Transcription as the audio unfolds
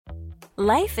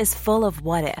Life is full of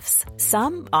what-ifs.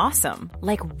 Some awesome,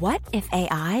 like what if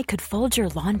AI could fold your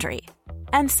laundry?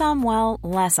 And some, well,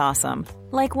 less awesome,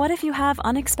 like what if you have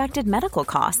unexpected medical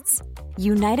costs?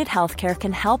 United Healthcare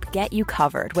can help get you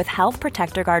covered with Health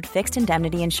Protector Guard fixed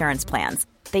indemnity insurance plans.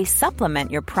 They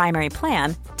supplement your primary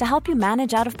plan to help you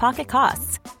manage out-of-pocket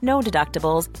costs. No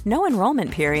deductibles, no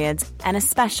enrollment periods, and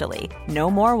especially no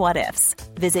more what-ifs.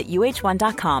 Visit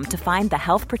uh1.com to find the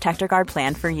Health Protector Guard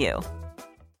plan for you.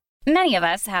 Many of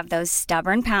us have those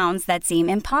stubborn pounds that seem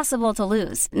impossible to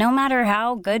lose, no matter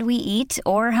how good we eat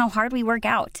or how hard we work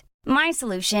out. My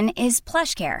solution is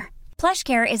PlushCare.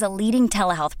 PlushCare is a leading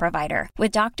telehealth provider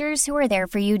with doctors who are there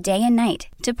for you day and night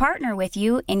to partner with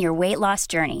you in your weight loss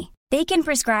journey. They can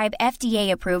prescribe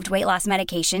FDA-approved weight loss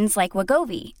medications like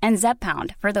Wegovy and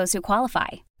Zepbound for those who qualify.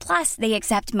 Plus, they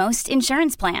accept most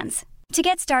insurance plans. To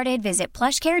get started, visit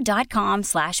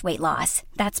plushcare.com/weightloss.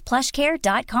 That's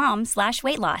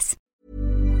plushcare.com/weightloss.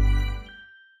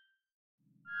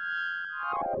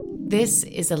 This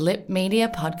is a Lip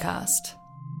Media podcast.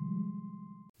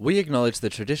 We acknowledge the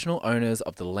traditional owners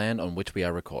of the land on which we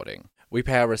are recording. We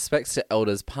pay our respects to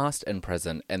elders past and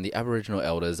present and the Aboriginal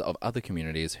elders of other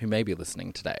communities who may be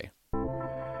listening today.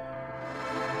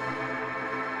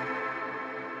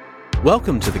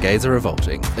 Welcome to The Gays Are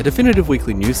Revolting, a definitive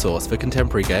weekly news source for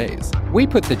contemporary gays. We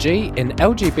put the G in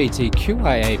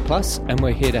LGBTQIA+, and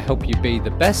we're here to help you be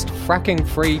the best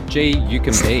fracking-free G you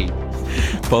can be.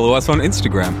 Follow us on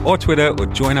Instagram or Twitter or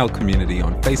join our community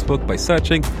on Facebook by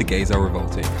searching The Gays Are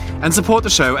Revolting. And support the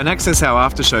show and access our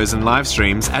after shows and live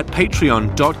streams at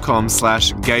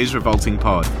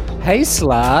patreon.com/gaysrevoltingpod. Hey,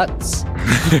 sluts.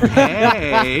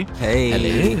 Hey.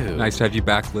 Hey. Hello. Nice to have you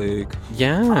back, Luke.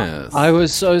 Yes. I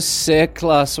was so sick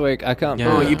last week. I can't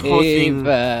Yeah. Oh, you poor thing. believe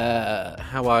it.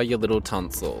 How are your little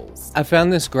tonsils? I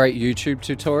found this great YouTube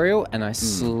tutorial and I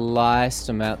sliced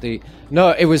them out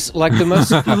No, it was like the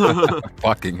most...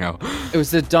 Fucking hell. It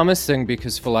was the dumbest thing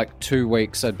because for like 2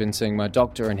 weeks I'd been seeing my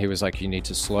doctor and he was like, you need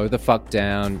to slow the fuck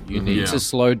down. You need to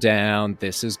slow down.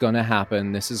 This is going to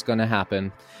happen. This is going to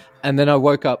happen. And then I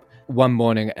woke up one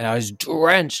morning and I was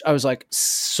drenched. I was like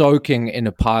soaking in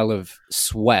a pile of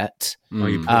sweat.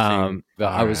 But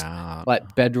I was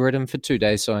like bedridden for 2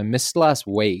 days. So I missed last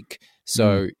week.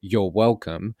 So you're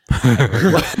welcome.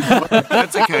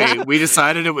 That's okay. We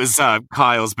decided it was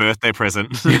Kyle's birthday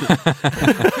present.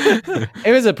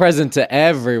 It was a present to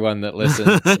everyone that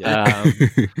listens.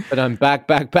 But I'm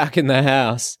back in the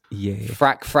house. Yeah.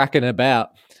 Fracking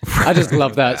about. I just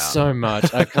love that so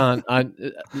much. I can't. I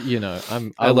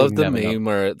love the never meme know.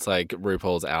 where it's like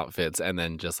RuPaul's outfits and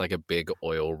then just like a big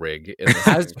oil rig in the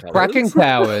Has same colours. fracking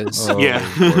powers. Yeah.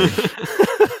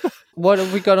 What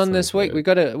have we got on this week? We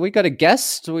got a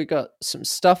guest. We got some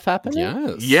stuff happening.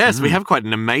 Yes. Yes, we have quite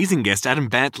an amazing guest. Adam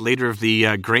Bandt, leader of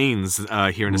the Greens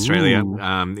here in Australia,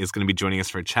 is going to be joining us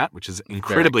for a chat, which is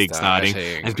incredibly exciting.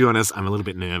 And to be honest, I'm a little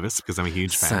bit nervous because I'm a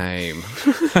huge fan. Same.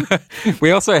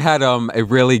 We also had a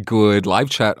really good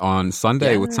live chat on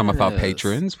Sunday with some of our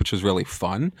patrons, which was really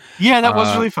fun. Yeah, that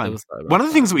was really fun. was so One of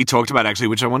the things that we talked about, actually,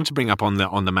 which I wanted to bring up on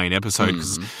the main episode,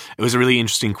 because it was a really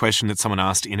interesting question that someone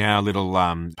asked in our little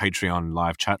Patreon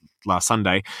live chat last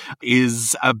Sunday,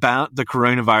 is about the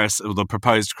coronavirus, or the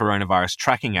proposed coronavirus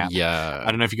tracking app. Yeah.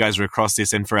 I don't know if you guys are across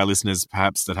this, and for our listeners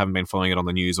perhaps that haven't been following it on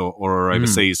the news or are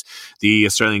overseas, the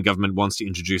Australian government wants to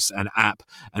introduce an app,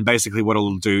 and basically what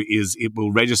it'll do is it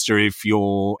will register if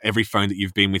every phone that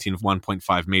you've been within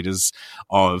 1.5 meters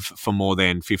of for more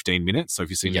than 15 minutes. So if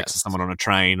you see next to someone on a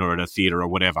train or at a theatre or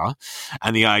whatever,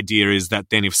 and the idea is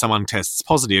that then if someone tests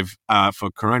positive for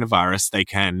coronavirus, they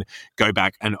can go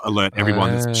back and alert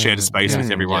everyone that's shared a space with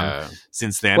everyone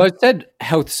since then. Well, it said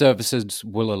health services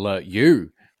will alert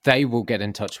you. They will get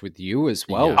in touch with you as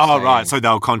well. Yeah. Oh, right. So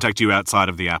they'll contact you outside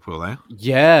of the app, will they?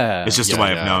 Yeah. It's just a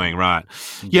way of knowing, right?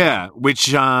 Yeah,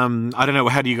 which, I don't know.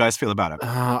 How do you guys feel about it?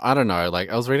 I don't know. Like,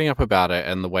 I was reading up about it,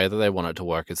 and the way that they want it to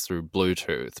work is through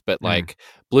Bluetooth. But, like,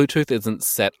 Bluetooth isn't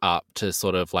set up to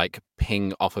sort of, like,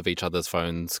 ping off of each other's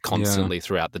phones constantly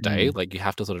throughout the day. Like, you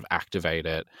have to sort of activate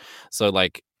it. So,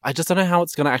 like, I just don't know how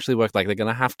it's going to actually work. Like, they're going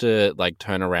to have to, like,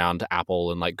 turn around to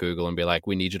Apple and, like, Google and be like,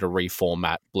 we need you to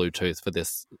reformat Bluetooth for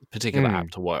this particular app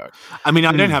to work. I mean,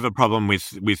 I don't have a problem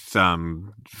with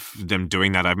them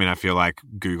doing that. I mean, I feel like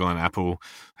Google and Apple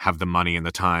have the money and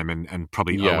the time and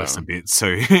probably owe us a bit. So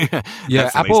yeah,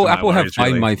 that's the least of my Apple have worries, Find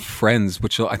really. My Friends,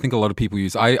 which I think a lot of people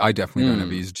use. I definitely don't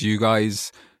ever use. Do you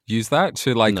guys use that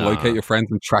to like No. locate your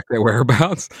friends and track their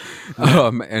whereabouts?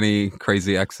 Any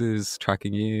crazy exes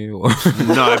tracking you? Or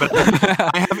No, but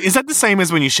is that the same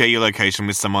as when you share your location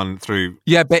with someone through?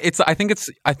 Yeah, but I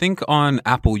think on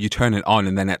Apple you turn it on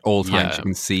and then at all times you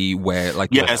can see where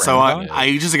like your So friends are.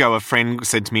 ages ago, a friend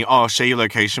said to me, "Oh, share your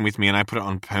location with me," and I put it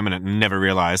on permanent and never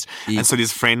realized. And so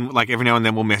this friend, like every now and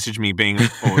then, will message me being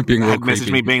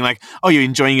like, "Oh, you're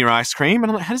enjoying your ice cream?"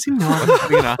 And I'm like, "How does he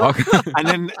know?"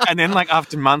 And then like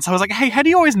after months, I was like, "Hey, how do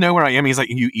you always know where I am?" He's like,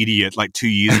 "You idiot! Like 2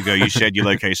 years ago, you shared your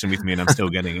location with me, and I'm still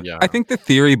getting it." Yeah. I think the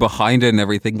theory behind it and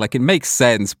everything, like it makes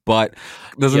sense, but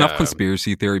there's enough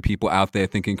conspiracy theory people out there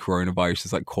thinking coronavirus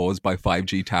is like caused by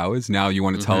 5G towers. Now you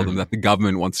want to tell them that the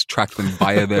government wants to track them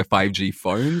via their 5G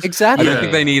phones. Exactly. I don't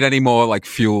think they need any more like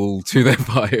fuel to their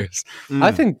fires.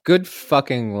 I think good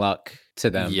fucking luck to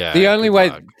them. Yeah, the only good way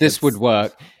luck. this would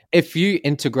work, if you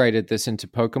integrated this into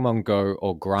Pokemon Go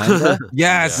or Grindr,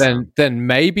 Yes. then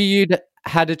maybe you'd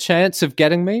had a chance of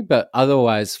getting me, but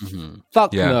otherwise,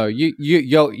 fuck no.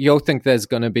 You'll think there's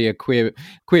going to be a queer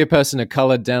person of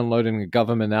color downloading a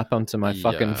government app onto my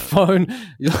fucking phone.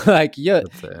 Like you're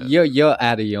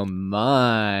out of your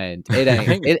mind.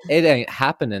 It ain't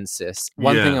happening, sis.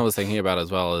 One thing I was thinking about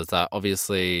as well is that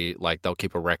obviously, like, they'll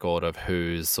keep a record of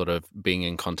who's sort of being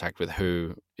in contact with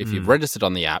who. If you've registered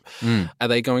on the app, are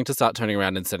they going to start turning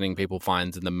around and sending people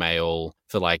fines in the mail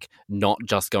for like not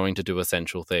just going to do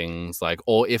essential things, like,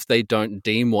 or if they don't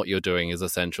deem what you're doing is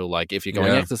essential, like if you're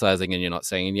going exercising and you're not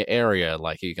staying in your area,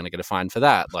 like you're going to get a fine for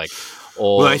that, like.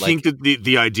 Or I think that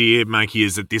the idea, Mikey,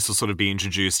 is that this will sort of be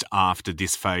introduced after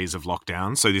this phase of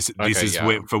lockdown. So this is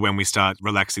for when we start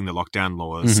relaxing the lockdown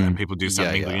laws and people do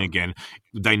something again.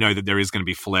 They know that there is going to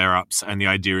be flare-ups, and the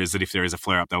idea is that if there is a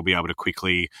flare-up, they'll be able to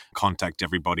quickly contact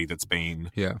everybody that's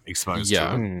been exposed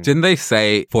to it. Didn't they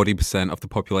say 40% of the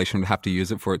population would have to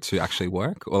use it for it to actually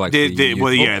work? Or like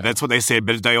that's what they said.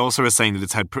 But they also are saying that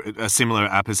it's had a similar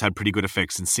app has had pretty good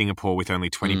effects in Singapore with only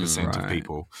 20% of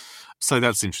people. So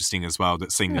that's interesting as well,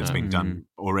 that seeing that's been done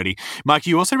already. Mike,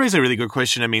 you also raised a really good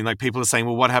question. I mean, like people are saying,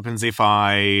 well, what happens if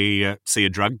I see a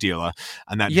drug dealer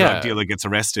and that drug dealer gets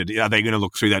arrested? Are they going to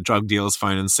look through that drug dealer's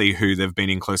phone and see who they've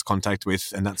been in close contact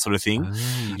with and that sort of thing?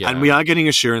 And we are getting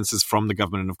assurances from the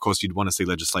government. And of course, you'd want to see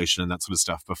legislation and that sort of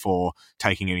stuff before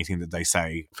taking anything that they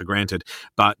say for granted.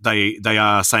 But they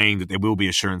are saying that there will be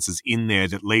assurances in there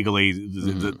that legally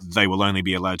they will only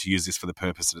be allowed to use this for the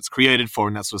purpose that it's created for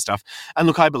and that sort of stuff. And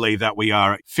look, I believe that we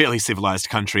are a fairly civilized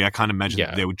country. I can't imagine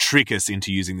that they would trick us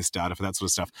into using this data for that sort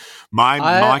of stuff.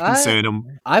 My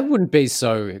concern... I wouldn't be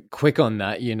so quick on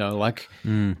that, you know, like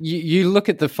you look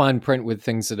at the fine print with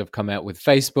things that have come out with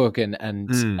Facebook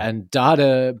and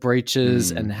data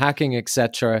breaches and hacking,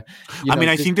 etc.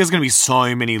 I think there's going to be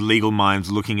so many legal minds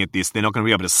looking at this. They're not going to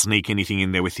be able to sneak anything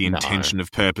in there with the intention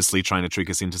of purposely trying to trick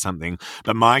us into something.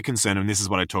 But my concern, and this is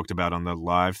what I talked about on the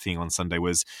live thing on Sunday,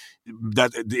 was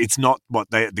that it's not what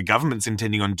the government's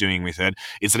intending on doing with it.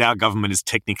 It's that our government is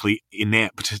technically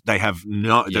inept. They have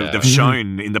not. They've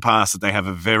shown in the past that they have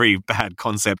a very bad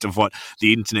concept of what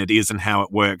the internet is and how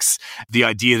it works. The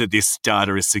idea that this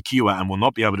data is secure and will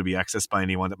not be able to be accessed by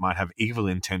anyone that might have evil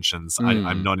intentions,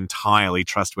 I'm not entirely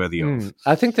trustworthy of.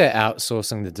 I think they're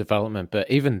outsourcing the development, but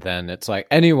even then, it's like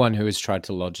anyone who has tried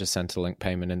to lodge a Centrelink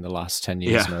payment in the last 10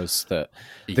 years knows that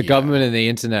the government and the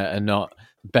internet are not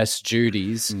best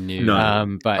duties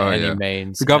by any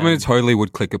means. The government totally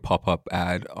would click a pop-up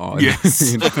ad on and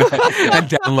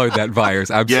download that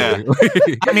virus.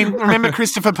 Absolutely. I mean, remember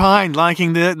Christopher Pine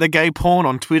liking the gay porn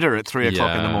on Twitter at 3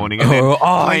 o'clock in the morning and then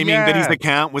claiming that his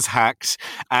account was hacked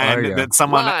and that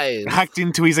someone hacked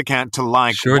into his account to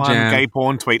like one gay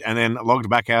porn tweet and then logged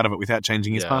back out of it without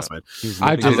changing his password.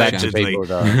 I do that to people,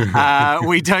 though.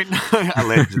 We don't know,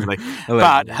 allegedly.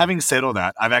 But having said all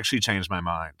that, I've actually changed my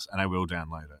mind and I will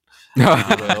download it.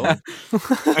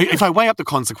 If I weigh up the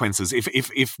consequences,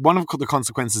 if one of the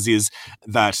consequences is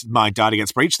that my data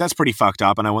gets breached, that's pretty fucked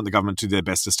up, and I want the government to do their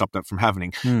best to stop that from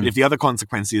happening. But if the other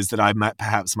consequence is that I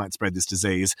perhaps might spread this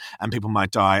disease and people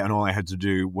might die, and all I had to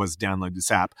do was download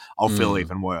this app, I'll feel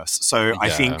even worse. So I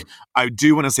think I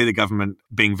do want to see the government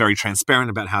being very transparent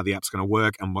about how the app's going to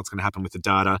work and what's going to happen with the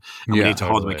data, and we need to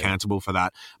hold them accountable for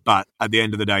that. But at the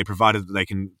end of the day, provided that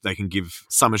they can give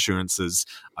some assurances,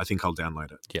 I think I'll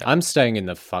download it. Yeah. I'm staying in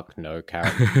the fuck no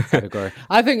category.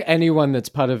 I think anyone that's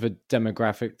part of a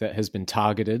demographic that has been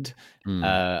targeted,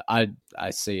 I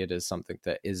see it as something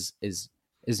that is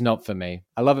not for me.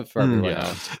 I love it for everyone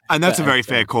else. And that's a very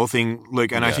fair call thing,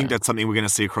 Luke, and I think that's something we're going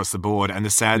to see across the board. And the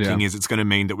sad thing is it's going to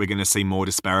mean that we're going to see more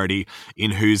disparity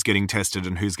in who's getting tested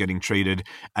and who's getting treated,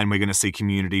 and we're going to see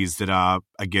communities that are,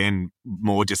 again,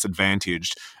 more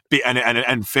disadvantaged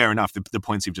And fair enough, the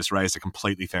points you've just raised are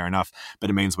completely fair enough, but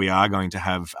it means we are going to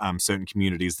have certain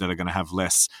communities that are going to have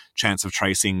less chance of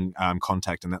tracing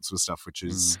contact and that sort of stuff, which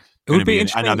is going to be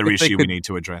another issue we need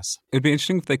to address. It would be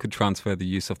interesting if they could transfer the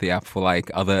use of the app for like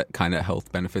other kind of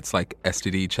health benefits like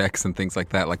STD checks and things like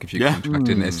that. Like if you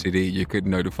contracted an STD, you could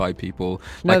notify people.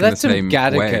 No, like, that's in the same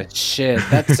some Gattaca way. shit.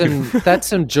 That's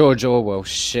some George Orwell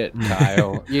shit,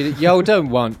 Kyle. Y'all don't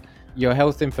want your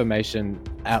health information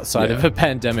outside of a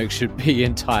pandemic should be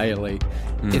entirely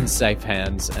in safe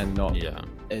hands and not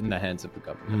in the hands of the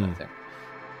government, I think.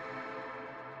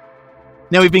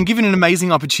 Now, we've been given an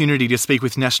amazing opportunity to speak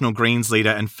with National Greens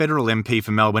leader and federal MP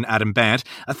for Melbourne, Adam Bandt.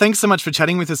 Thanks so much for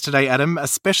chatting with us today, Adam,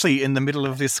 especially in the middle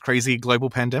of this crazy global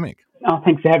pandemic. Oh,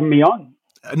 thanks for having me on.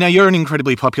 Now, you're an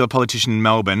incredibly popular politician in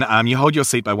Melbourne. You hold your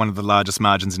seat by one of the largest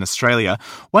margins in Australia.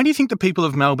 Why do you think the people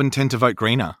of Melbourne tend to vote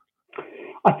Greener?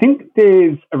 I think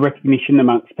there's a recognition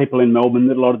amongst people in Melbourne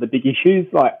that a lot of the big issues,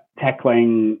 like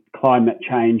tackling climate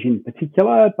change in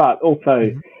particular, but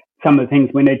also some of the things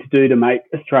we need to do to make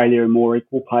Australia a more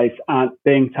equal place aren't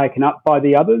being taken up by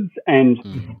the others. And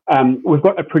we've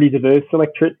got a pretty diverse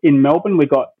electorate in Melbourne. We've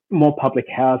got more public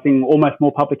housing, almost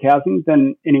more public housing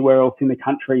than anywhere else in the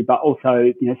country, but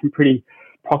also, some pretty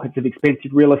pockets of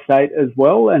expensive real estate as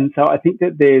well. And so I think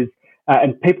that there's,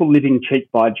 and people living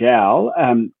cheek by jowl,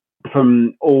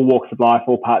 from all walks of life,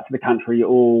 all parts of the country,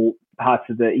 all parts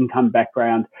of the income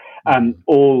background,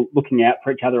 all looking out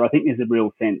for each other. I think there's a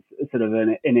real sense, sort of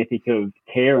an ethic of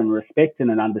care and respect and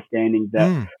an understanding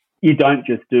that you don't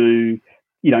just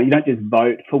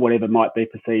vote for whatever might be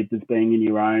perceived as being in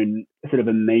your own sort of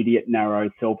immediate narrow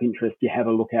self-interest. You have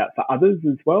a look out for others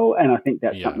as well. And I think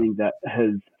that's something that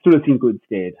has stood us in good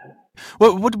stead.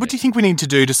 Well, what do you think we need to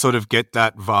do to sort of get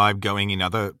that vibe going in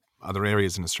other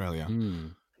areas in Australia?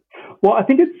 Well, I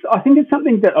think it's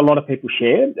something that a lot of people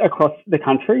share across the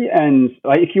country. And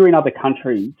if you're in other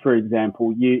countries, for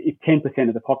example, if 10%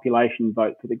 of the population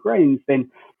vote for the Greens, then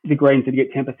the Greens would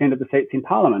get 10% of the seats in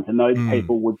Parliament, and those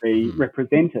people would be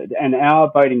represented. And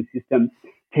our voting system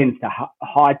tends to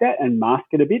hide that and mask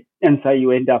it a bit, and so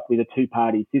you end up with a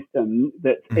two-party system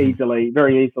that's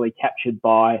very easily captured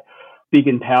by big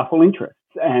and powerful interests.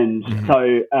 And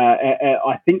so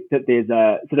I think that there's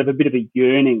a sort of a bit of a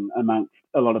yearning amongst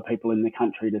a lot of people in the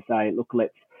country to say, look,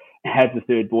 let's have the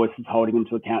third voices holding them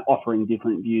to account, offering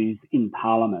different views in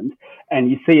Parliament. And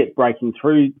you see it breaking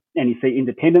through, and you see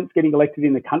independents getting elected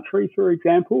in the country, for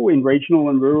example, in regional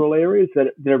and rural areas that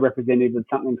are representative of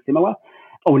something similar.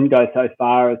 I wouldn't go so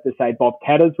far as to say Bob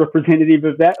Katter's representative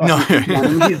of that. I think he's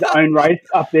won his own race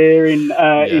up there in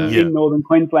northern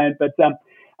Queensland. But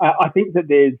I think that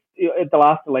there's, at the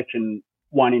last election,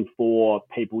 1 in 4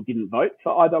 people didn't vote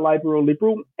for either Labor or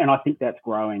Liberal, and I think that's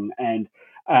growing. And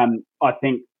I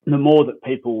think the more that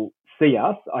people see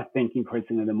us, I think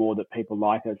increasingly the more that people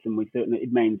like us, and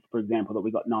it means, for example, that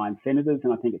we've got 9 senators,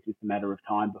 and I think it's just a matter of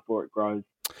time before it grows.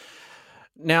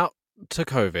 Now, to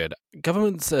COVID,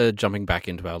 governments are jumping back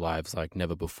into our lives like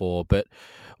never before, but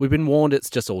we've been warned it's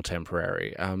just all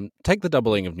temporary. Take the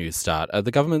doubling of New Start. Are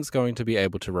the governments going to be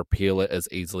able to repeal it as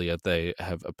easily as they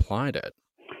have applied it?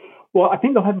 Well, I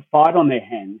think they'll have a fight on their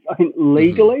hands. I think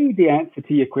legally the answer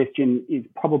to your question is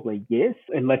probably yes,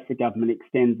 unless the government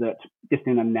extends it just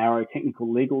in a narrow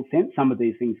technical legal sense. Some of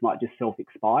these things might just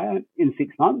self-expire in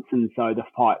 6 months, and so the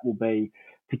fight will be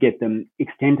to get them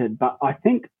extended. But I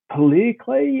think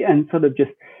politically and sort of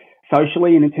just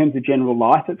socially and in terms of general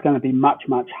life, it's going to be much,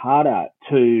 much harder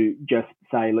to just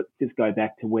say, let's just go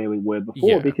back to where we were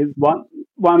before. Because one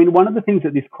of the things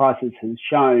that this crisis has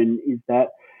shown is that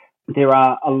there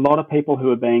are a lot of people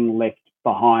who are being left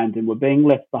behind, and were being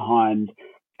left behind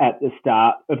at the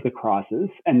start of the crisis.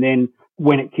 And then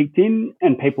when it kicked in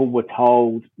and people were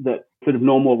told that sort of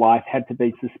normal life had to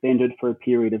be suspended for a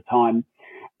period of time,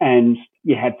 and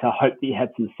you had to hope that you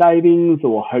had some savings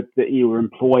or hope that you were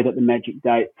employed at the magic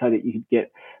date so that you could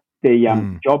get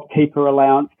the JobKeeper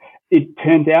allowance. It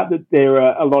turned out that there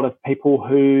are a lot of people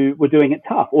who were doing it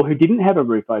tough or who didn't have a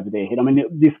roof over their head. I mean,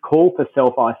 this call for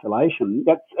self-isolation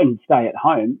and stay at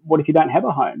home, what if you don't have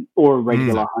a home or a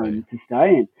regular home to stay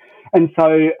in? And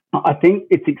so I think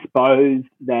it's exposed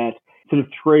that sort of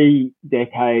 3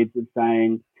 decades of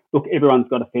saying, look, everyone's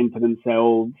got to fend for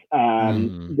themselves.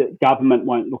 The government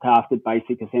won't look after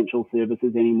basic essential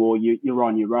services anymore. You're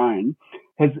on your own.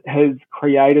 Has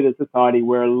created a society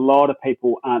where a lot of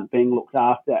people aren't being looked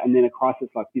after, and then a crisis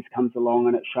like this comes along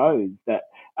and it shows that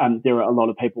there are a lot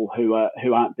of people who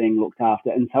aren't being looked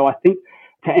after. And so I think,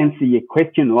 to answer your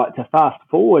question, like to fast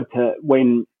forward to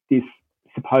when this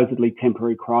supposedly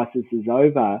temporary crisis is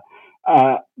over,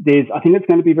 I think it's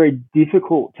going to be very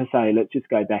difficult to say, let's just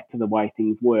go back to the way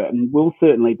things were. And we'll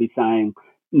certainly be saying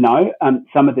no.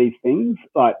 Some of these things,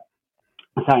 like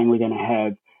saying we're going to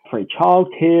have free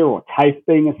childcare or TAFE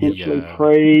being essentially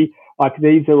free, like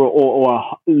these are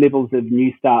or levels of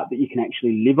New Start that you can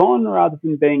actually live on rather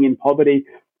than being in poverty.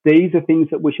 These are things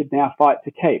that we should now fight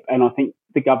to keep. And I think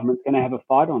the government's going to have a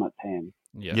fight on its hands.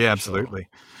 Yeah, absolutely.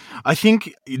 Sure. I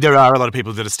think there are a lot of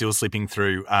people that are still slipping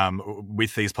through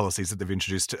with these policies that they've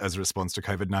introduced as a response to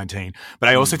COVID-19. But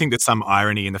I also think there's some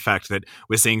irony in the fact that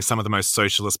we're seeing some of the most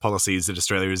socialist policies that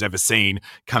Australia has ever seen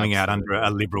coming out under a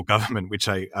Liberal government, which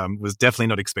I was definitely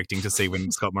not expecting to see when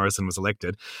Scott Morrison was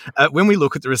elected. When we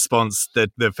look at the response that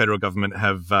the federal government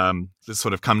have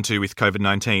sort of come to with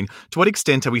COVID-19, to what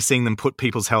extent are we seeing them put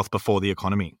people's health before the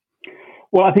economy?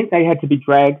 Well, I think they had to be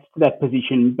dragged to that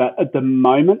position, but at the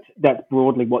moment, that's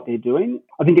broadly what they're doing.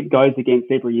 I think it goes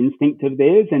against every instinct of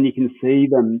theirs, and you can see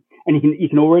them, and you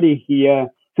can already hear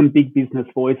some big business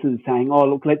voices saying, "Oh,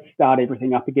 look, let's start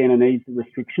everything up again and ease the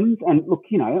restrictions." And look,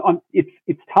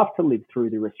 it's tough to live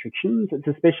through the restrictions. It's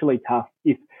especially tough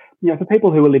if for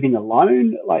people who are living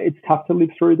alone, like it's tough to live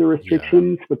through the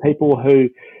restrictions. For people who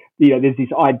there's this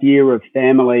idea of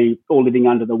family all living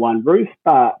under the one roof,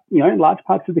 but, in large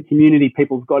parts of the community,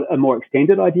 people's got a more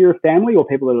extended idea of family or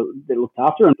people that are looked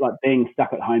after, and like being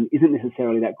stuck at home isn't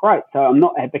necessarily that great. So I'm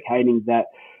not advocating that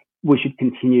we should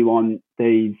continue on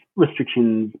these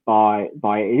restrictions by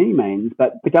any means,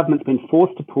 but the government's been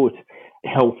forced to put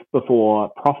health before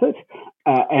profit.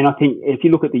 And I think if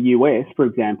you look at the US, for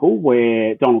example,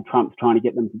 where Donald Trump's trying to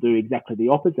get them to do exactly the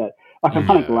opposite, I'm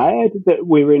kind of glad that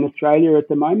we're in Australia at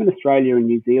the moment. Australia and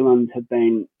New Zealand have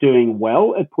been doing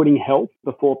well at putting health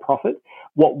before profit.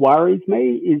 What worries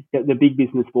me is that the big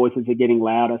business voices are getting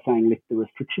louder saying lift the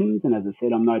restrictions. And as I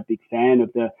said, I'm no big fan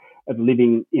of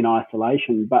living in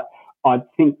isolation, but I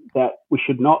think that we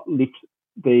should not lift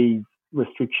these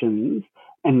restrictions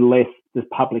unless the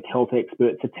public health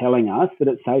experts are telling us that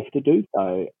it's safe to do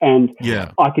so. And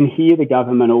I can hear the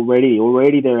government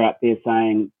already they're out there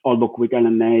saying, oh, look, we're going to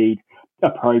need a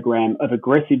program of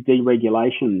aggressive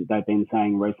deregulation, they've been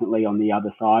saying recently on the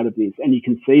other side of this. And you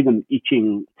can see them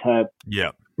itching to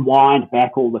wind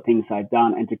back all the things they've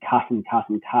done and to cut and cut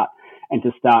and cut and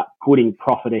to start putting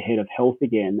profit ahead of health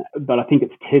again. But I think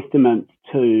it's testament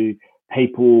to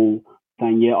people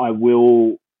saying, I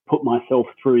will put myself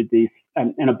through this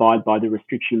and abide by the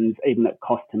restrictions, even at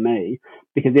cost to me,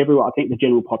 because I think the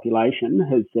general population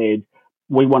has said,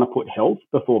 we want to put health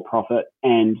before profit,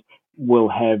 and we'll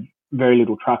have very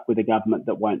little truck with a government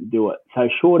that won't do it. So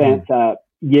short answer,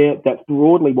 that's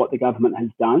broadly what the government has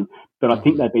done, but I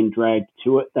think they've been dragged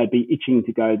to it. They'd be itching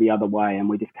to go the other way, and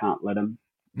we just can't let them.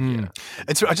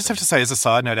 I just have to say, as a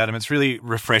side note, Adam, it's really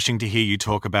refreshing to hear you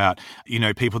talk about,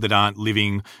 people that aren't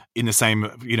living in the same,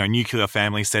 nuclear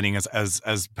family setting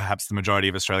as perhaps the majority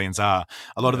of Australians are.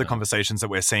 A lot of the conversations that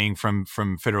we're seeing from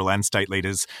federal and state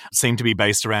leaders seem to be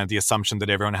based around the assumption that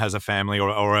everyone has a family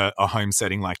or a home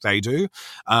setting like they do.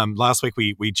 Last week,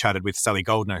 we chatted with Sally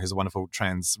Goldner, who's a wonderful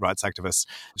trans rights activist.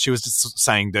 She was just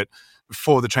saying that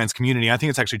for the trans community, I think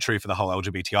it's actually true for the whole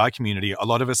LGBTI community, a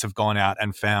lot of us have gone out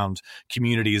and found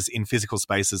communities in physical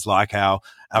spaces like our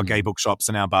gay bookshops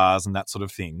and our bars and that sort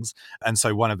of things. And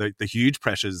so one of the huge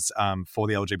pressures for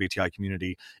the LGBTI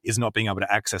community is not being able to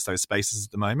access those spaces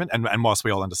at the moment. And whilst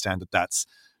we all understand that that's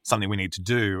something we need to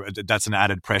do, that's an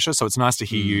added pressure. So it's nice to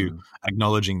hear you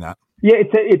acknowledging that. Yeah,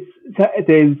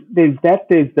 there's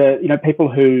the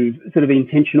people who sort of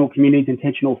intentional communities,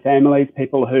 intentional families,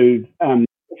 people who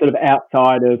sort of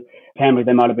outside of family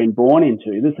they might have been born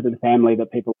into, the sort of the family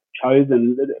that people have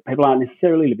chosen. People aren't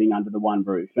necessarily living under the one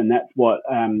roof, and that's what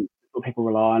people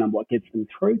rely on and what gets them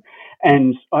through.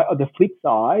 And the flip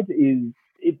side is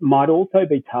it might also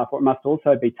be tough, or it must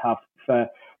also be tough for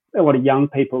a lot of young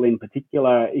people in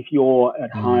particular, if you're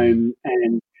at home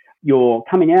and you're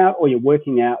coming out or you're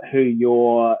working out who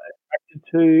you're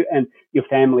attracted to and your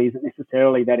family isn't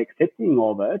necessarily that accepting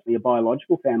of it, your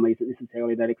biological family isn't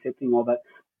necessarily that accepting of it,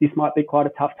 this might be quite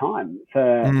a tough time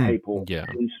for people. Yeah.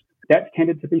 And that's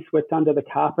tended to be swept under the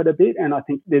carpet a bit. And I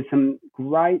think there's some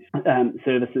great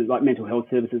services like mental health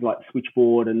services like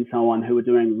Switchboard and so on who are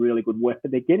doing really good work,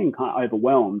 but they're getting kind of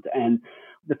overwhelmed. And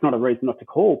that's not a reason not to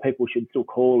call. People should still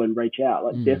call and reach out.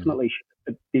 Definitely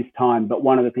should at this time. But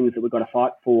one of the things that we've got to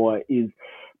fight for is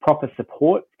proper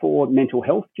support for mental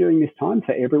health during this time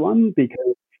for everyone,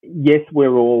 because yes,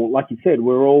 we're all, like you said,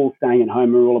 we're all staying at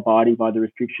home, we're all abiding by the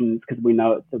restrictions because we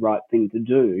know it's the right thing to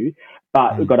do,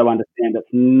 but we've got to understand it's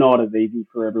not as easy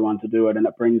for everyone to do it, and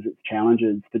it brings its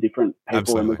challenges for different people.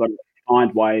 Absolutely. And we've got to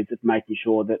find ways of making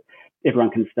sure that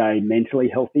everyone can stay mentally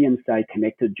healthy and stay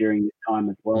connected during this time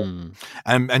as well.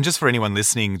 And just for anyone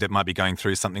listening that might be going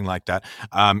through something like that,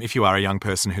 if you are a young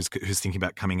person who's thinking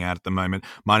about coming out at the moment,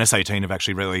 Minus 18 have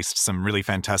actually released some really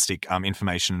fantastic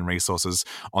information and resources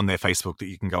on their Facebook that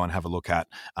you can go and have a look at,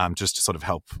 just to sort of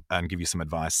help and give you some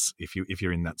advice if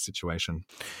you're in that situation.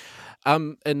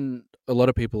 And a lot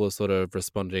of people are sort of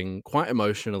responding quite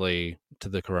emotionally to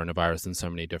the coronavirus in so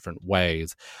many different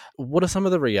ways. What are some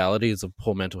of the realities of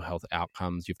poor mental health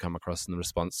outcomes you've come across in the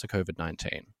response to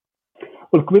COVID-19?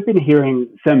 Look, we've been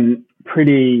hearing some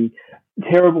pretty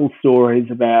terrible stories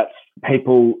about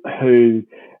people who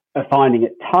are finding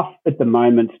it tough at the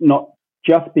moment, not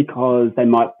just because they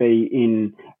might be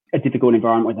in a difficult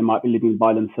environment where they might be living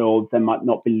by themselves, they might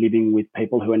not be living with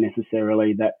people who are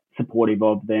necessarily that supportive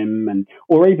of them,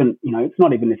 or even, it's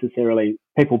not even necessarily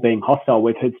people being hostile.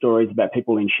 We've heard stories about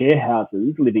people in share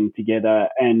houses living together,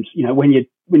 and when you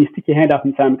stick your hand up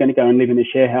and say, I'm going to go and live in a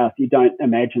share house, you don't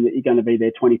imagine that you're going to be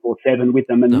there 24/7 with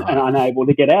them and unable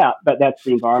to get out. But that's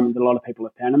the environment that a lot of people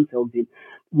have found themselves in.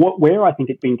 Where I think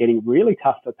it's been getting really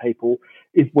tough for people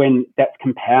is when that's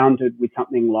compounded with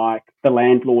something like the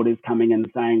landlord is coming and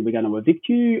saying, we're going to evict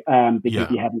you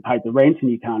because you haven't paid the rent and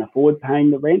you can't afford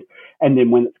paying the rent. And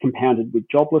then when it's compounded with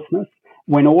joblessness,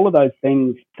 when all of those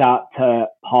things start to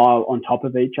pile on top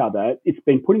of each other, it's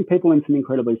been putting people in some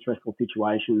incredibly stressful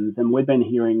situations. And we've been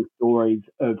hearing stories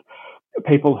of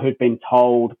people who've been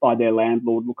told by their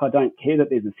landlord, look, I don't care that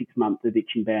there's a 6-month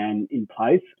eviction ban in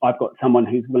place. I've got someone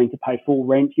who's willing to pay full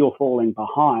rent. You're falling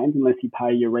behind. Unless you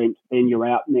pay your rent, then you're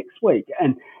out next week.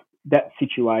 And that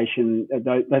situation,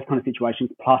 those kind of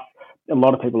situations, plus a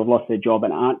lot of people have lost their job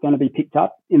and aren't going to be picked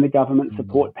up in the government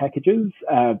support packages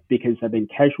because they've been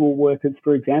casual workers,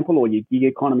 for example, or your gig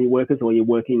economy workers, or your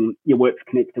work's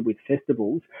connected with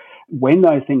festivals. When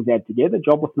those things add together,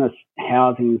 joblessness,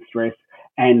 housing stress,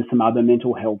 and some other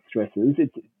mental health stresses,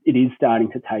 it is starting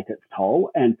to take its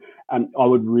toll. And I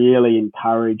would really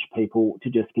encourage people to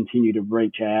just continue to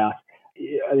reach out.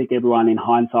 I think everyone in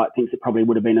hindsight thinks it probably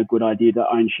would have been a good idea to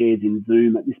own shares in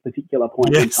Zoom at this particular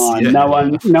point in time. Yeah.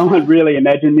 No one really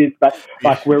imagined this,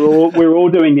 but we're all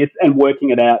doing this and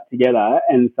working it out together.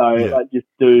 And so just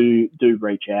do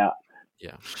reach out.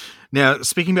 Yeah. Now,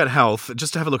 speaking about health,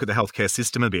 just to have a look at the healthcare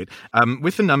system a bit,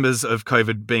 with the numbers of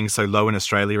COVID being so low in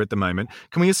Australia at the moment,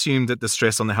 can we assume that the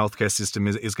stress on the healthcare system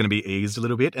is going to be eased a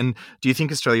little bit? And do you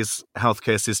think Australia's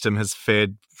healthcare system has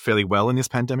fared fairly well in this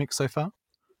pandemic so far?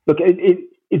 Look,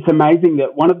 it's amazing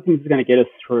that one of the things that's going to get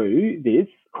us through this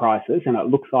crisis, and it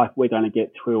looks like we're going to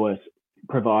get through it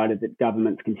provided that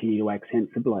governments continue to act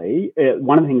sensibly,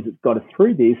 one of the things that's got us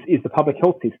through this is the public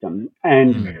health system.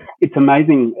 And it's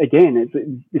amazing, again, it's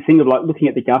the thing of like looking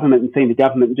at the government and seeing the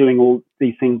government doing all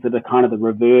these things that are kind of the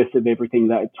reverse of everything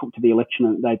they took to the election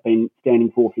and they've been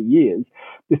standing for years.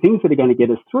 The things that are going to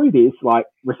get us through this, like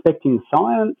respecting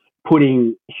science,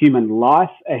 putting human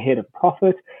life ahead of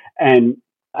profit, and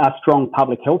a strong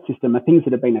public health system are things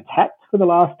that have been attacked for the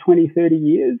last 20, 30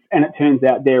 years. And it turns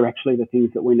out they're actually the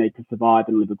things that we need to survive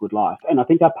and live a good life. And I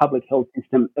think our public health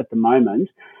system at the moment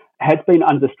has been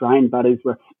under strain, but is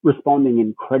responding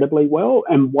incredibly well.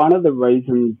 And one of the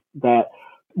reasons that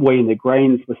we in the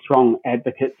Greens were strong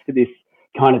advocates for this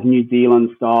kind of New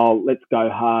Zealand style, let's go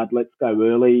hard, let's go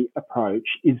early approach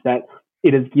is that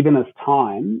it has given us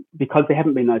time, because there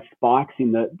haven't been those spikes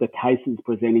in the cases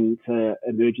presenting to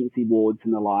emergency wards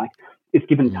and the like. It's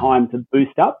given time to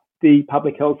boost up the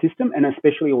public health system, and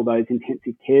especially all those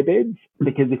intensive care beds.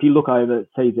 Because if you look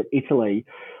overseas at Italy,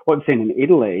 what we've seen in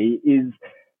Italy is,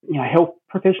 health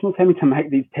professionals having to make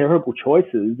these terrible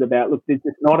choices about, look, there's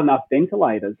just not enough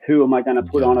ventilators. Who am I going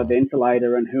to put on a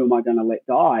ventilator and who am I going to let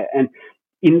die? And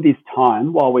in this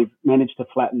time, while we've managed to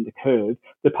flatten the curve,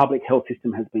 the public health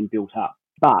system has been built up.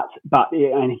 But,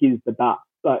 and here's the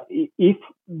but, if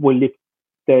we lift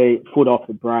the foot off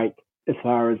the brake as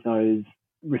far as those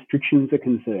restrictions are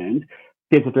concerned,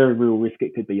 there's a very real risk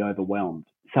it could be overwhelmed.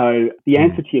 So the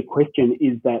answer to your question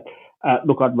is that,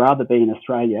 look, I'd rather be in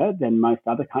Australia than most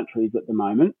other countries at the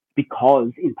moment,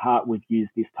 because in part we've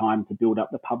used this time to build up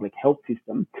the public health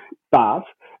system. But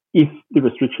if the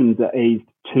restrictions are eased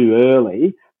too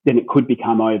early, then it could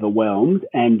become overwhelmed.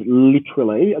 And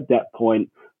literally at that point,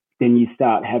 then you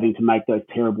start having to make those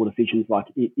terrible decisions like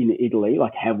in Italy,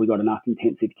 like have we got enough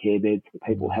intensive care beds for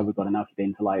people? Have we got enough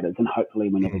ventilators? And hopefully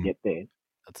we never get there.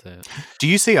 That's it. Do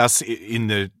you see us in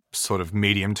the sort of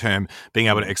medium term being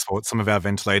able to export some of our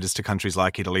ventilators to countries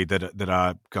like Italy that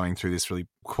are going through this really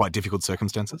quite difficult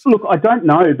circumstances? Look, I don't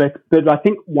know, but I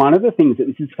think one of the things that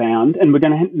this has found, and we're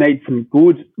going to need some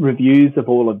good reviews of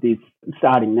all of this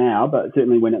starting now, but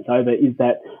certainly when it's over, is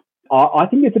that I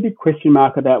think there's a big question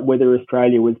mark about whether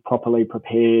Australia was properly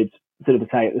prepared, sort of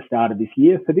say at the start of this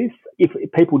year for this.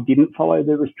 If people didn't follow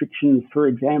the restrictions, for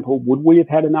example, would we have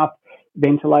had enough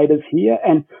ventilators here?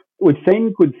 And we've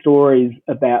seen good stories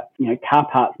about, car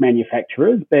parts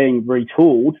manufacturers being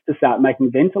retooled to start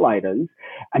making ventilators,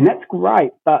 and that's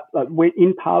great. But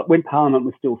when Parliament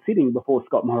was still sitting before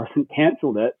Scott Morrison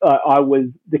cancelled it,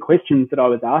 the questions that I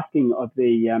was asking of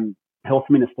the Health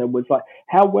Minister was like,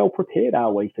 how well prepared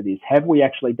are we for this? Have we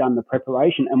actually done the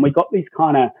preparation? And we got these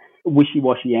kind of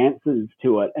wishy-washy answers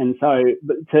to it. And so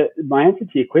my answer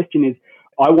to your question is,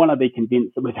 I want to be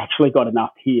convinced that we've actually got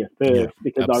enough here first,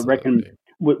 because absolutely. I reckon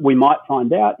we might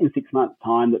find out in 6 months'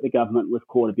 time that the government was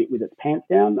caught a bit with its pants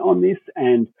down on this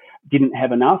and didn't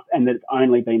have enough, and that it's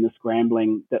only been the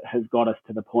scrambling that has got us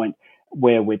to the point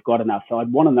where we've got enough. So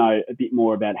I'd want to know a bit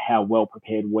more about how well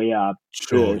prepared we are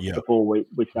before we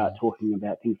start talking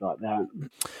about things like that.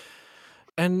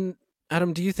 And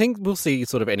Adam, do you think we'll see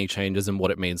sort of any changes in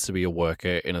what it means to be a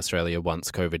worker in Australia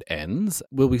once COVID ends?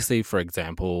 Will we see, for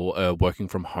example, a working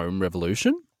from home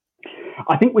revolution?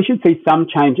 I think we should see some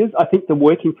changes. I think the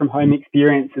working from home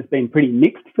experience has been pretty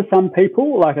mixed for some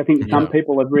people. I think some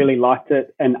people have really liked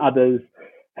it, and others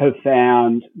have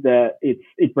found that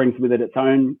it brings with it its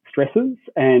own stresses,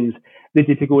 and the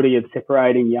difficulty of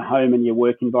separating your home and your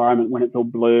work environment when it's all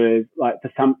blurred.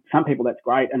 For some people that's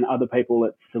great, and other people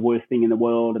it's the worst thing in the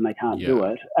world and they can't do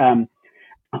it.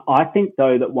 I think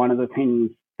though that one of the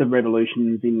things, the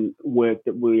revolutions in work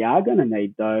that we are going to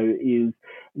need though, is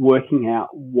working out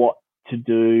what to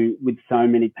do with so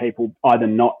many people either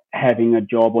not having a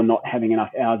job or not having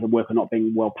enough hours of work or not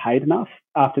being well paid enough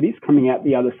after this, coming out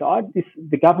the other side.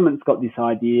 The government's got this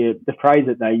idea, the phrase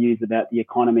that they use about the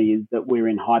economy is that we're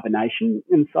in hibernation.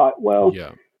 And so,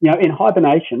 in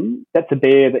hibernation, that's a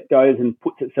bear that goes and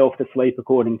puts itself to sleep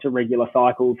according to regular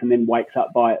cycles and then wakes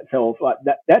up by itself.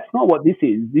 That's not what this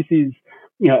is. This is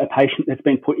a patient that's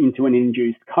been put into an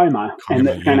induced coma and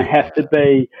that's going to have to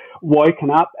be woken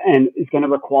up and is going to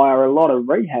require a lot of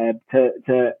rehab to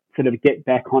sort of get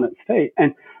back on its feet.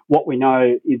 And what we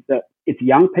know is that it's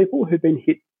young people who've been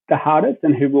hit the hardest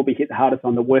and who will be hit the hardest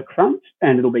on the work front,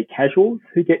 and it'll be casuals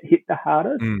who get hit the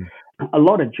hardest. A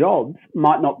lot of jobs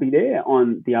might not be there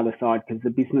on the other side because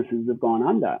the businesses have gone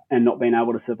under and not been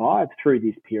able to survive through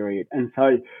this period. And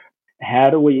so how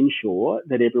do we ensure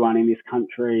that everyone in this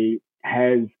country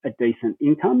has a decent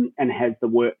income and has the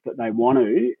work that they want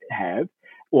to have,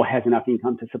 or has enough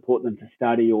income to support them to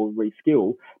study or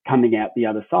reskill coming out the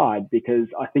other side? Because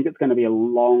I think it's going to be a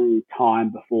long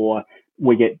time before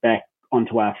we get back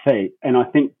onto our feet. And I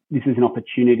think this is an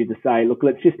opportunity to say, look,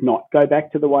 let's just not go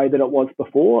back to the way that it was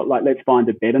before. Let's find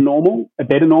a better normal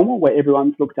where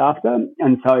everyone's looked after.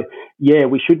 And so,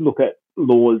 we should look at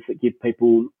laws that give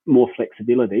people more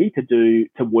flexibility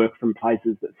to work from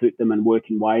places that suit them and work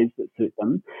in ways that suit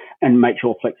them, and make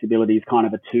sure flexibility is kind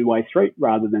of a two-way street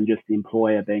rather than just the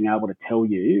employer being able to tell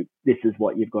you this is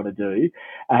what you've got to do.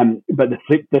 But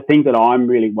the thing that I'm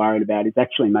really worried about is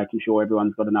actually making sure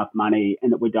everyone's got enough money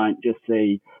and that we don't just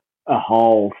see a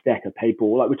whole stack of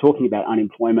people. We're talking about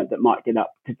unemployment that might get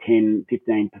up to 10,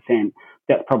 15%.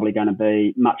 That's probably going to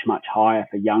be much, much higher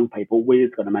for young people. We've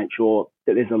just got to make sure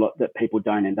that there's a lot that people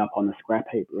don't end up on the scrap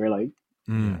heap, really.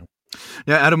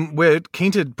 Now, Adam, we're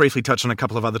keen to briefly touch on a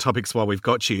couple of other topics while we've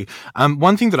got you.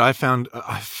 One thing that I found,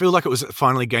 I feel like it was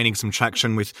finally gaining some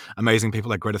traction with amazing people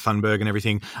like Greta Thunberg and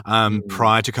everything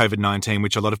prior to COVID-19,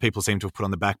 which a lot of people seem to have put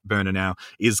on the back burner now,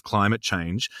 is climate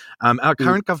change. Our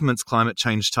current government's climate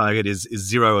change target is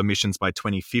zero emissions by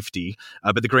 2050,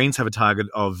 but the Greens have a target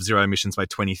of zero emissions by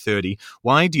 2030.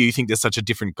 Why do you think there's such a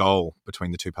different goal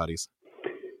between the two parties?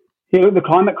 Yeah, the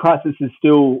climate crisis is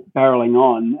still barreling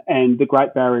on, and the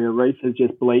Great Barrier Reef has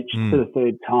just bleached for the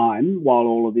third time while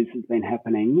all of this has been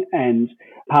happening, and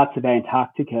parts of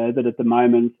Antarctica that at the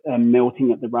moment are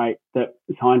melting at the rate that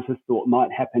scientists thought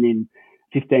might happen in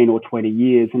 15 or 20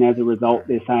 years. And as a result,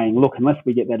 they're saying, look, unless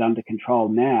we get that under control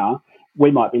now, we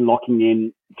might be locking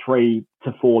in 3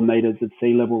 to 4 metres of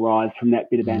sea level rise from that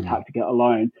bit of Antarctica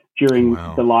alone during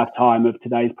the lifetime of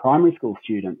today's primary school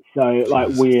students. So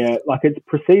it's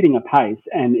proceeding apace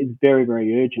and it's very,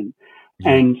 very urgent.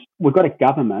 And we've got a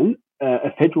government,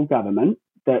 a federal government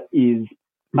that is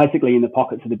basically in the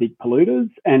pockets of the big polluters.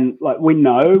 And we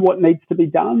know what needs to be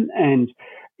done. And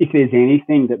if there's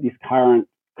anything that this current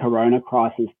corona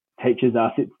crisis teaches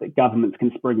us, it's that governments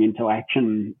can spring into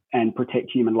action and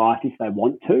protect human life if they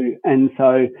want to. And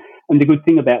the good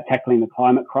thing about tackling the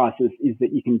climate crisis is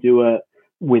that you can do it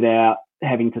without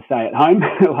having to stay at home.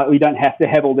 Like, we don't have to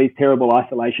have all these terrible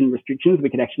isolation restrictions. We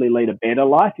could actually lead a better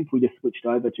life if we just switched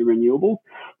over to renewables.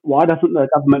 Why doesn't the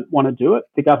government want to do it?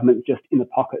 The government's just in the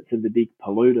pockets of the big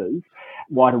polluters.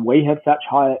 Why do we have such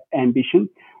high ambition?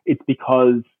 It's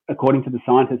because, according to the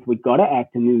scientists, we've got to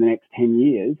act in the next 10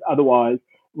 years. Otherwise,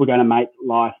 we're going to make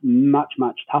life much,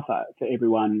 much tougher for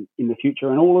everyone in the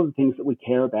future. And all of the things that we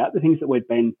care about, the things that we've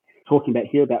been talking about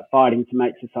here about fighting to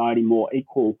make society more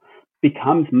equal,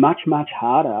 becomes much, much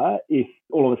harder if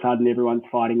all of a sudden everyone's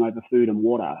fighting over food and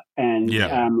water. And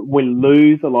we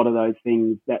lose a lot of those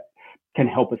things that can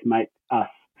help us make us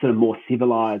sort of more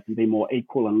civilized and be more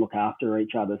equal and look after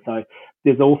each other. So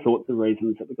there's all sorts of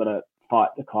reasons that we've got to fight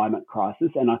the climate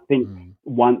crisis. And I think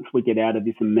once we get out of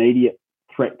this immediate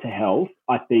threat to health,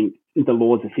 I think the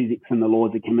laws of physics and the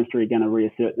laws of chemistry are going to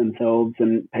reassert themselves,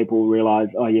 and people will realise,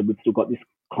 oh yeah, we've still got this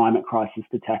climate crisis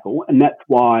to tackle. And that's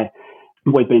why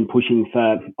we've been pushing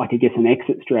for, like, I guess, an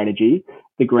exit strategy,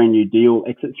 the Green New Deal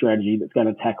exit strategy that's going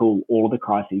to tackle all of the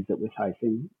crises that we're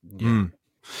facing.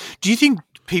 Do you think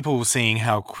people seeing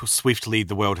how swiftly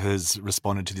the world has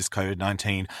responded to this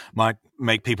COVID-19 might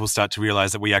make people start to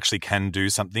realise that we actually can do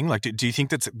something? Like, do you think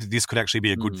that this could actually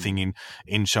be a good thing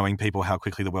in showing people how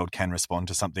quickly the world can respond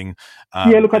to something?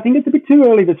 Yeah, look, I think it's a bit too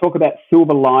early to talk about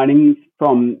silver linings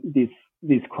from this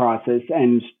crisis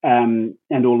and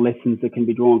all lessons that can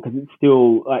be drawn, because it's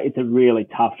still it's a really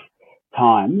tough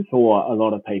time for a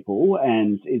lot of people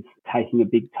and it's taking a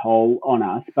big toll on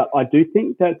us. But I do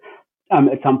think that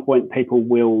at some point people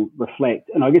will reflect.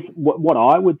 And I guess what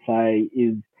I would say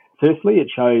is, firstly, it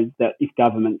shows that if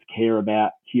governments care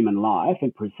about human life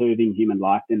and preserving human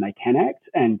life, then they can act.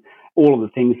 And all of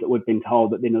the things that we've been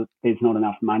told that there's not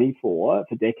enough money for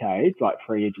decades, like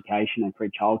free education and free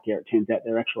childcare, it turns out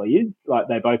there actually is. Like,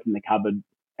 they've opened the cupboard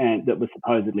and that was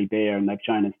supposedly bare, and they've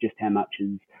shown us just how much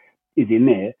is in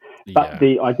there. But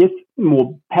I guess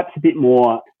perhaps a bit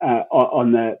more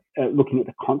on the looking at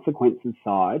the consequences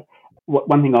side.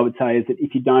 One thing I would say is that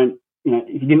if you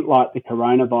didn't like the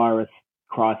coronavirus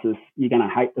crisis, you're going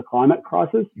to hate the climate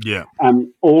crisis. Yeah.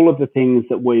 All of the things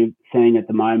that we're seeing at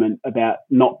the moment about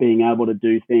not being able to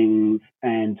do things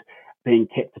and being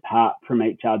kept apart from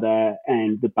each other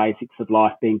and the basics of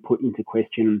life being put into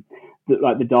question,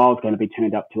 like, the dial's going to be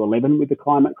turned up to 11 with the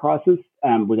climate crisis.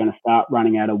 We're going to start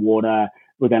running out of water.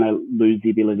 We're going to lose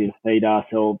the ability to feed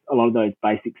ourselves. A lot of those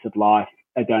basics of life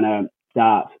are going to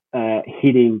start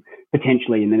hitting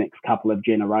potentially in the next couple of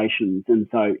generations. And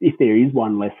so if there is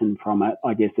one lesson from it,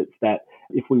 I guess it's that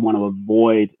if we want to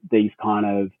avoid these kind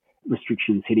of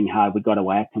restrictions hitting hard, we've got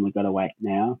to act, and we've got to act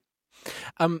now.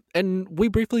 And we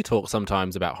briefly talk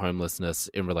sometimes about homelessness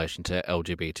in relation to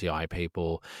LGBTI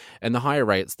people and the higher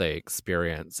rates they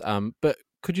experience. But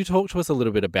could you talk to us a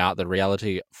little bit about the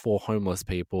reality for homeless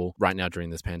people right now during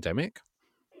this pandemic?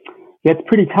 Yeah, it's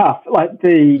pretty tough. Like,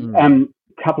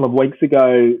 couple of weeks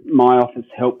ago, my office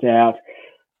helped out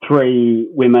 3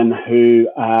 women who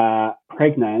are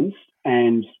pregnant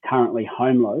and currently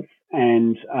homeless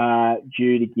and are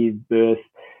due to give birth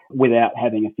without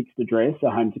having a fixed address, a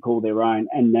home to call their own.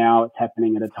 And now it's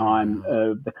happening at a time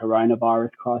of the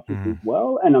coronavirus crisis as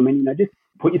well. And I mean, just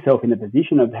put yourself in the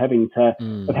position of having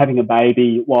a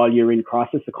baby while you're in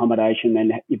crisis accommodation,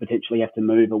 and you potentially have to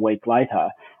move a week later.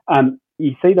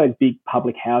 You see those big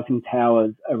public housing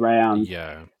towers around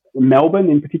Melbourne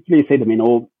in particular. You see them in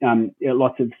all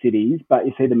lots of cities, but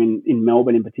you see them in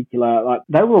Melbourne in particular. Like,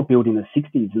 they were all built in the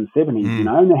 60s and 70s, you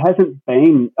know, and there hasn't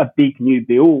been a big new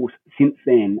build since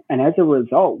then. And as a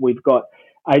result, we've got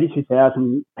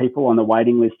 82,000 people on the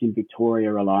waiting list in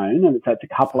Victoria alone, and it's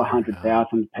a couple of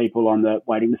 100,000 people on the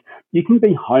waiting list. You can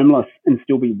be homeless and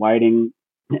still be waiting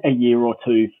a year or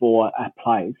two for a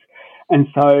place. And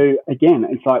so, again,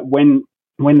 it's like when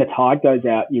the tide goes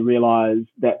out, you realise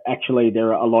that actually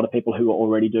there are a lot of people who are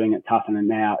already doing it tough and are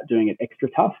now doing it extra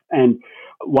tough. And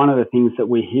one of the things that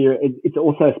we hear, it's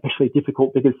also especially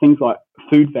difficult because things like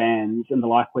food vans and the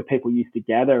like, where people used to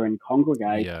gather and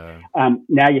congregate,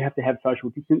 now you have to have social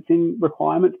distancing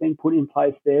requirements being put in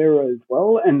place there as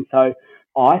well. And so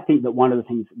I think that one of the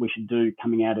things that we should do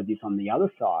coming out of this on the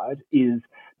other side is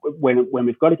when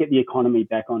we've got to get the economy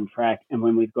back on track and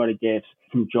when we've got to get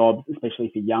some jobs,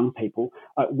 especially for young people,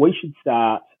 we should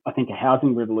start, I think, a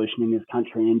housing revolution in this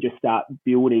country and just start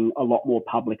building a lot more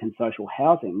public and social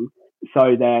housing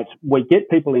so that we get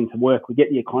people into work, we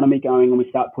get the economy going, and we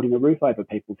start putting a roof over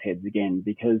people's heads again,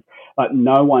 because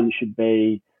no one should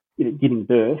be giving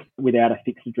birth without a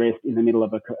fixed address in the middle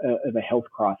of a health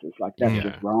crisis. Like, that's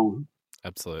just wrong.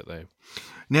 Absolutely.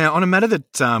 Now, on a matter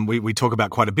that we talk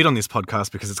about quite a bit on this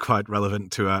podcast because it's quite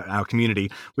relevant to our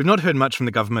community, we've not heard much from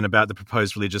the government about the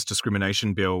proposed religious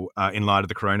discrimination bill in light of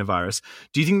the coronavirus.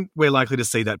 Do you think we're likely to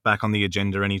see that back on the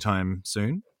agenda anytime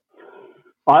soon?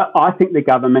 I think the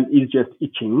government is just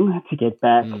itching to get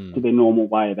back to their normal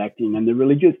way of acting. And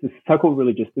the so-called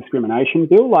religious discrimination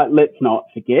bill, let's not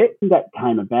forget, that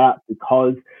came about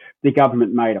because the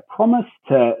government made a promise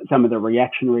to some of the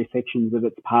reactionary sections of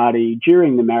its party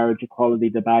during the marriage equality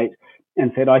debate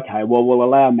and said, okay, well, we'll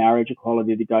allow marriage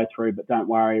equality to go through, but don't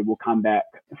worry, we'll come back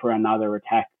for another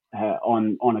attack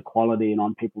on equality and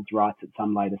on people's rights at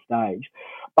some later stage.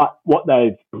 But what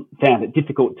they've found it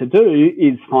difficult to do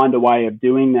is find a way of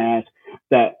doing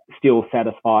that still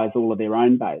satisfies all of their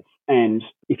own base. And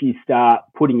if you start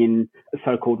putting in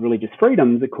so-called religious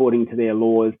freedoms according to their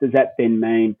laws, does that then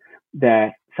mean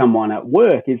that someone at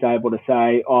work is able to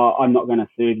say, oh, I'm not going to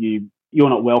serve you, you're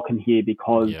not welcome here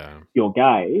because you're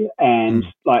gay, and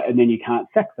then you can't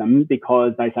sack them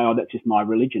because they say, oh, that's just my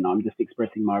religion, I'm just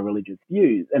expressing my religious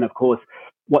views. And of course,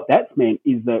 what that's meant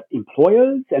is that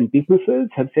employers and businesses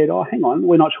have said, oh, hang on,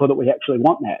 we're not sure that we actually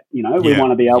want that. We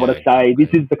want to be able to say this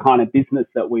is the kind of business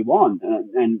that we want,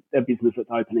 and a business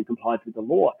that's open and complies with the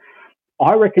law.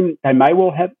 I reckon they may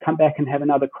well have come back and have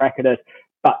another crack at it,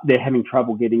 but they're having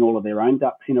trouble getting all of their own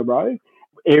ducks in a row.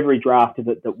 Every draft of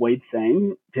it that we've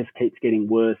seen just keeps getting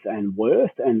worse and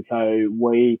worse. And so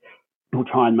we will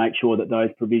try and make sure that those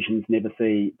provisions never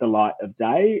see the light of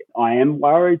day. I am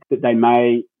worried that they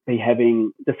may be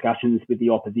having discussions with the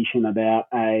opposition about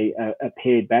a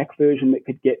pared back version that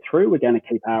could get through. We're going to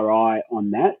keep our eye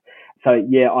on that. So,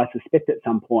 I suspect at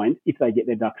some point, if they get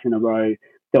their ducks in a row,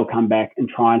 they'll come back and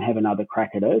try and have another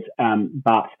crack at it.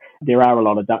 But there are a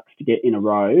lot of ducks to get in a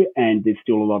row, and there's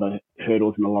still a lot of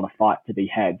hurdles and a lot of fight to be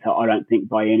had. So I don't think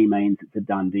by any means it's a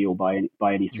done deal by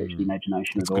any stretch of the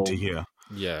imagination That's at all. Good to hear.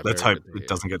 Yeah, let's hope it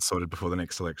doesn't get sorted before the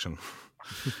next election.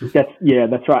 That's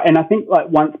right. And I think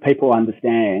once people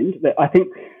understand that, I think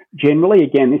generally,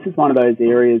 again, this is one of those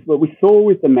areas where we saw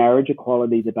with the marriage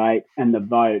equality debate and the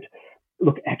vote,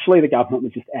 look, actually the government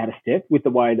was just out of step with the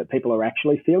way that people are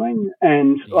actually feeling.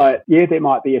 And there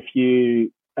might be a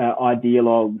few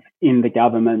ideologues in the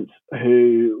government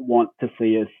who want to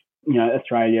see us,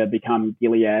 Australia become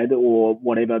Gilead or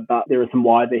whatever, but there are some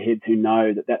wiser heads who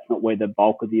know that that's not where the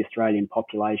bulk of the Australian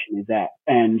population is at.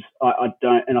 And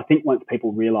I think once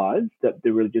people realise that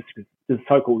the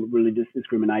so-called religious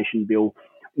discrimination bill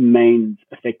means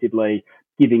effectively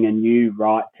giving a new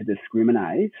right to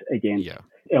discriminate against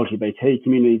LGBT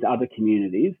communities, other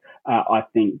communities, I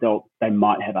think they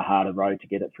might have a harder road to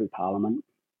get it through Parliament.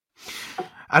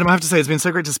 Adam, I have to say, it's been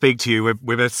so great to speak to you.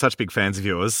 We're such big fans of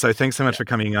yours, so thanks so much for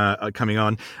coming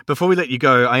on. Before we let you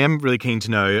go, I am really keen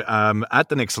to know, at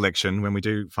the next election, when we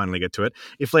do finally get to it,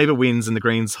 if Labor wins and the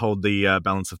Greens hold the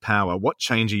balance of power, what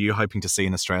change are you hoping to see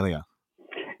in Australia?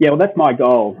 Yeah, well, that's my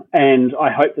goal, and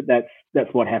I hope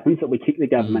that's what happens, that we kick the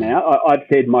government out. I've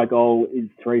said my goal is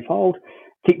threefold.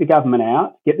 Kick the government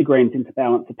out, get the Greens into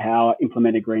balance of power,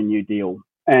 implement a Green New Deal.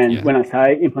 And when I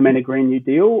say implement a Green New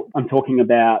Deal, I'm talking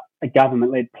about a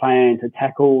government-led plan to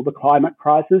tackle the climate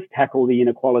crisis, tackle the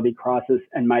inequality crisis,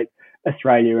 and make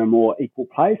Australia a more equal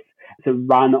place. To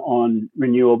run on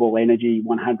renewable energy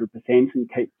 100% and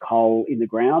keep coal in the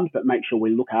ground, but make sure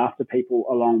we look after people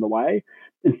along the way,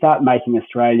 and start making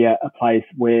Australia a place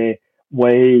where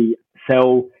we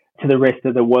sell to the rest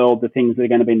of the world the things that are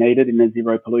going to be needed in a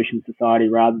zero pollution society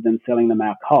rather than selling them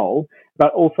our coal,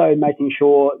 but also making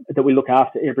sure that we look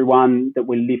after everyone, that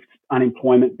we lift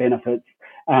unemployment benefits,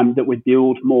 that we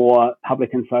build more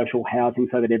public and social housing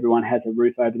so that everyone has a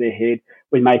roof over their head.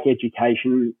 We make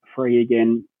education free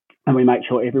again, and we make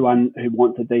sure everyone who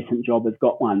wants a decent job has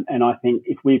got one. And I think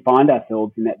if we find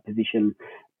ourselves in that position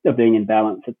of being in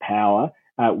balance of power,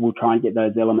 we'll try and get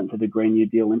those elements of the Green New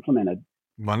Deal implemented.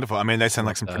 Wonderful. I mean, they sound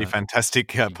like some pretty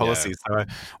fantastic policies. So I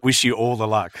wish you all the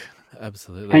luck.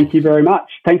 Absolutely. Thank you very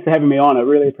much. Thanks for having me on. I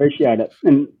really appreciate it.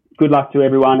 And good luck to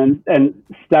everyone, and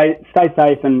stay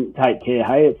safe and take care.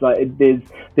 Hey, it's like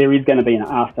there is going to be an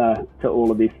after to all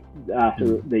of this,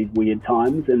 after these weird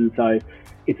times. And so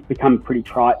it's become pretty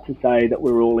trite to say that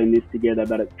we're all in this together,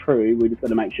 but it's true. We just got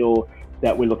to make sure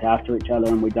that we look after each other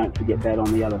and we don't forget that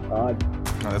on the other side.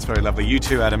 Oh, that's very lovely. You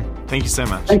too, Adam. Thank you so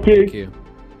much. Thank you. Thank you.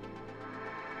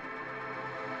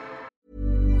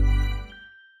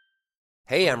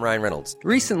 Hey, I'm Ryan Reynolds.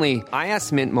 Recently, I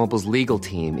asked Mint Mobile's legal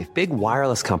team if big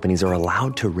wireless companies are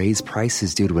allowed to raise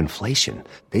prices due to inflation.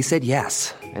 They said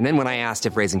yes. And then when I asked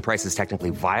if raising prices technically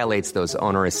violates those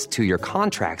onerous 2-year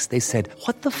contracts, they said,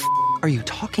 "What the f*** are you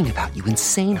talking about, you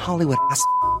insane Hollywood ass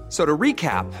f- So to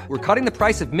recap, we're cutting the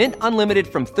price of Mint Unlimited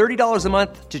from $30 a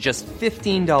month to just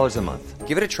 $15 a month.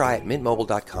 Give it a try at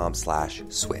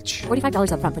mintmobile.com/switch.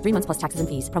 $45 up front for 3 months plus taxes and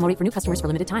fees. Promo rate for new customers for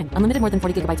limited time. Unlimited more than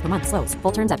 40 gigabytes per month. Slows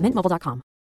full terms at mintmobile.com.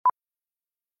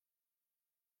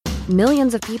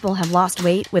 Millions of people have lost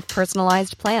weight with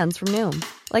personalized plans from Noom.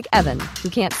 Like Evan, who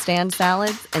can't stand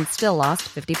salads and still lost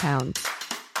 50 pounds.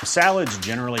 Salads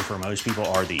generally for most people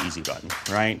are the easy button,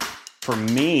 right? For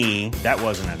me, that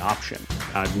wasn't an option.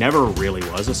 I never really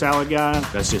was a salad guy.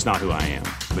 That's just not who I am.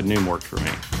 But Noom worked for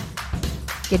me.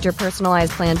 Get your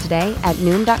personalized plan today at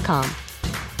Noom.com.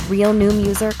 Real Noom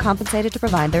user compensated to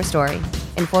provide their story.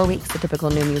 In 4 weeks, the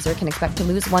typical Noom user can expect to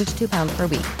lose 1 to 2 pounds per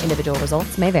week. Individual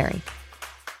results may vary.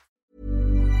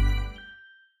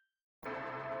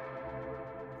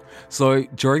 So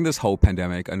during this whole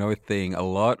pandemic, I know a thing a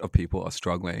lot of people are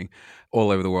struggling all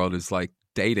over the world is like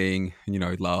dating,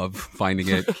 love, finding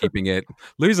it, keeping it,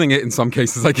 losing it in some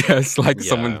cases, I guess, like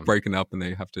someone's breaking up and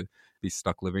they have to be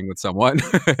stuck living with someone.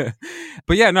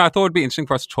 But yeah, no, I thought it'd be interesting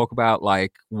for us to talk about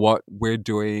like what we're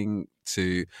doing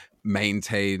to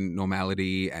maintain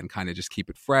normality and kind of just keep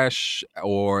it fresh,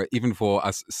 or even for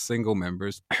us single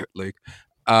members, Luke.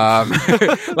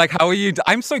 Like, how are you?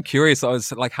 I'm so curious. I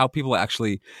was like, how people are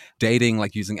actually dating,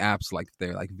 like using apps, like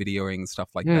they're like videoing and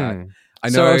stuff like that. I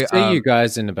know. So I'll see you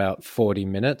guys in about 40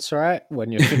 minutes, right?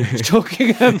 When you're finished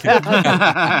talking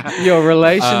about your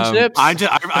relationships.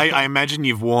 I imagine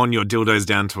you've worn your dildos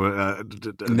down to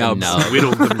nubs,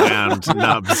 whittled them down to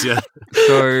nubs. Yeah.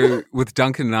 So with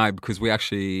Duncan and I, because we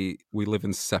live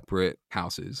in separate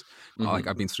houses. Like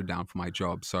I've been stood down for my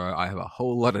job, so I have a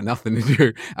whole lot of nothing to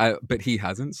do. But he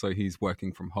hasn't, so he's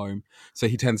working from home. So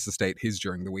he tends to stay at his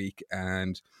during the week,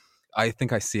 and I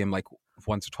think I see him like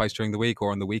once or twice during the week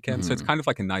or on the weekend. So it's kind of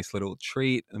like a nice little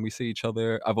treat, and we see each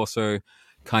other. I've also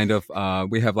kind of,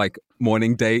 we have like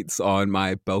morning dates on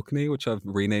my balcony, which I've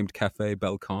renamed Cafe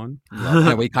Balcon.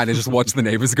 And we kind of just watch the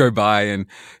neighbors go by and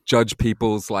judge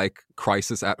people's like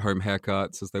crisis at home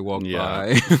haircuts as they walk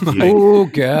by. Oh,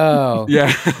 girl.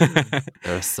 Yeah.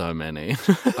 There are so many.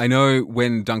 I know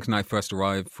when Duncan and I first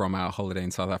arrived from our holiday in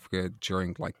South Africa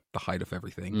during like the height of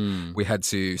everything, we had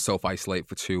to self-isolate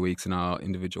for 2 weeks in our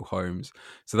individual homes.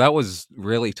 So that was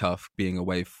really tough being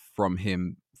away from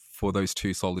him for those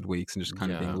 2 solid weeks and just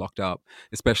kind of being locked up,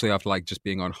 especially after like just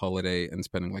being on holiday and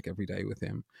spending like every day with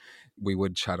him. We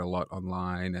would chat a lot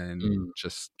online and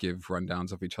just give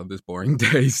rundowns of each other's boring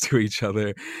days to each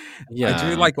other. I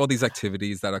do like all these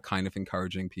activities that are kind of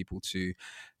encouraging people to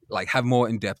like have more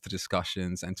in-depth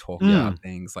discussions and talk about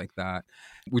things like that.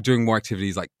 We're doing more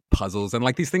activities like puzzles, and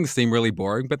like these things seem really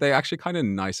boring, but they're actually kind of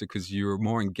nicer because you're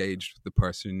more engaged with the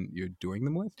person you're doing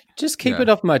them with. Just keep it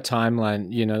off my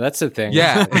timeline. That's the thing.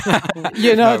 Yeah.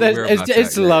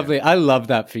 It's lovely. Yeah. I love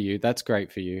that for you. That's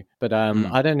great for you. But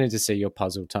I don't need to see your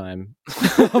puzzle time.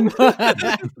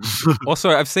 Also,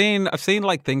 I've seen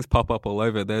like things pop up all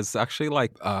over. There's actually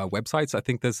like websites. I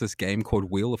think there's this game called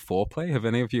Wheel of Foreplay. Have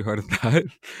any of you heard of that?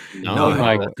 Oh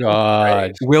my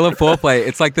God. Wheel of Foreplay.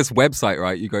 It's like this website,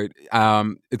 right? You go,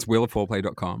 it's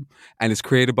wheelofforeplay.com, and it's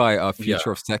created by a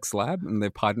Future of Sex Lab, and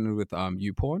they've partnered with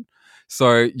YouPorn.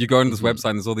 So you go into this website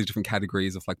and there's all these different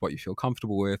categories of like what you feel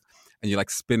comfortable with, and you like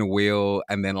spin a wheel,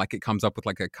 and then like it comes up with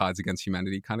like a Cards Against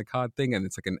Humanity kind of card thing, and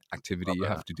it's like an activity you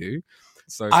have to do.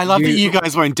 So I love that you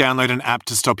guys won't download an app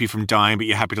to stop you from dying, but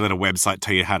you're happy to let a website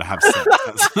tell you how to have sex.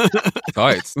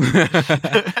 Right.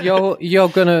 You're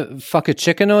gonna fuck a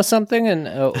chicken or something, and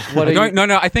what are you?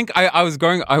 No. I think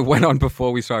I went on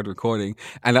before we started recording,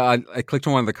 and I clicked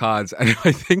on one of the cards, and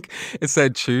I think it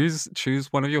said choose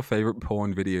one of your favorite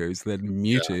porn videos, then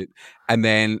mute it, and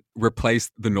then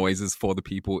replace the noises for the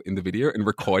people in the video and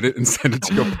record it and send it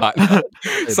to your partner.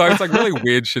 So it's like really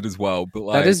weird shit as well. But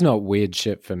like, that is not weird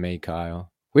shit for me,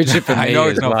 Kyle. Weird shit for me. I know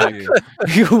it's not like, for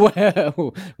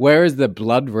you. Where is the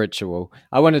blood ritual?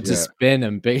 I wanted to spin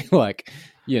and be like,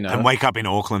 and wake up in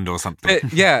Auckland or something.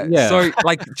 Yeah. So,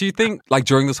 like, do you think, like,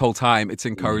 during this whole time, it's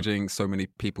encouraging so many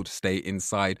people to stay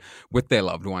inside with their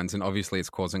loved ones, and obviously, it's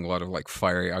causing a lot of like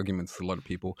fiery arguments to a lot of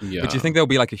people. Yeah. But do you think there'll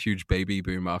be like a huge baby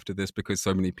boom after this because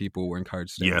so many people were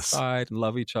encouraged to stay inside and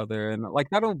love each other, and like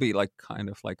that'll be like kind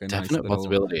of like a definite nice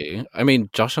possibility. I mean,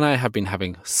 Josh and I have been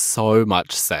having so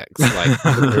much sex, like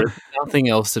there's nothing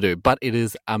else to do, but it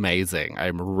is amazing.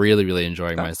 I'm really, really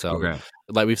enjoying myself. Okay.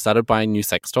 Like we've started buying new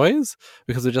sex toys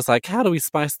because we're just like, how do we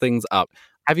spice things up?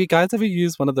 Have you guys ever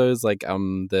used one of those like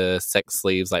the sex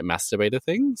sleeves like masturbator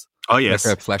things? Oh yes,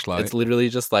 like a flashlight. It's literally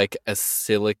just like a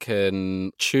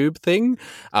silicone tube thing,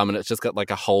 and it's just got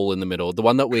like a hole in the middle. The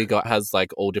one that we got has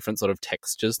like all different sort of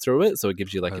textures through it, so it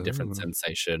gives you like a different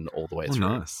sensation all the way through.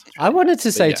 Nice. I wanted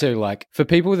to say too, like for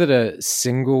people that are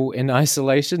single in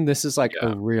isolation, this is like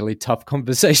a really tough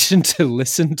conversation to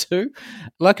listen to.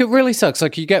 Like it really sucks.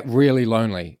 Like you get really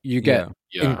lonely. You get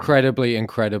incredibly,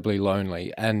 incredibly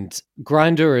lonely. And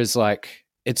Grindr is like,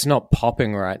 it's not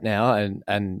popping right now,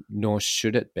 and nor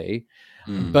should it be.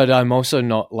 But I'm also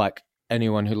not like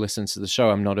anyone who listens to the show.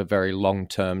 I'm not a very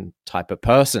long-term type of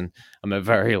person. I'm a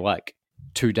very like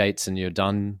 2 dates and you're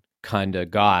done kind of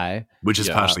guy. Which is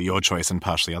partially your choice and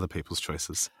partially other people's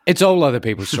choices. It's all other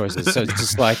people's choices. So it's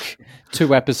just like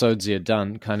 2 episodes, you're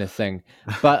done kind of thing.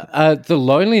 But the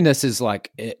loneliness is like,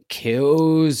 it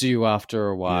kills you after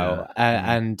a while.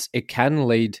 And it can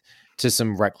lead to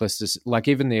some recklessness. Like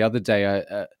even the other day,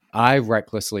 I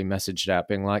recklessly messaged out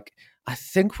being like, I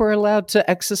think we're allowed to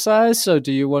exercise. So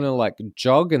do you want to like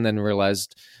jog? And then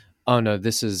realized, oh no,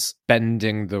 this is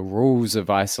bending the rules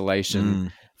of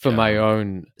isolation for my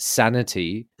own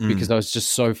sanity because I was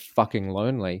just so fucking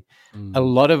lonely. A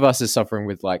lot of us are suffering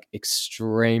with like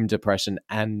extreme depression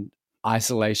and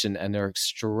isolation and are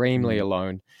extremely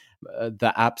alone.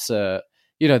 The apps are,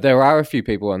 you know, there are a few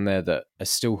people on there that are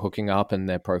still hooking up and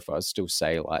their profiles still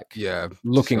say like,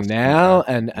 looking now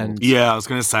and yeah, I was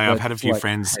going to say, I've had a few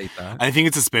friends. I think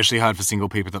it's especially hard for single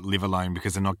people that live alone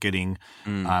because they're not getting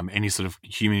any sort of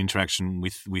human interaction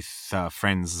with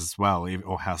friends as well,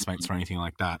 or housemates or anything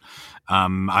like that.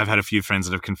 I've had a few friends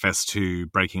that have confessed to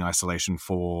breaking isolation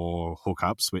for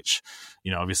hookups, which,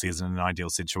 you know, obviously isn't an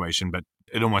ideal situation, but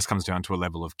it almost comes down to a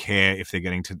level of care if they're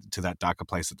getting to that darker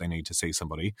place that they need to see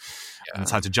somebody. And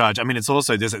it's hard to judge. I mean, it's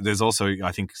also there's also,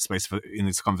 I think, space in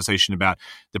this conversation about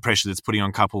the pressure that's putting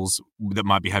on couples that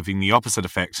might be having the opposite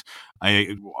effect.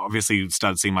 I obviously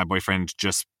started seeing my boyfriend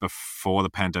just before the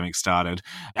pandemic started,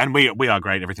 and we are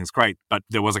great, everything's great. But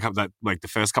there was a couple that, like the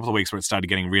first couple of weeks where it started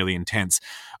getting really intense.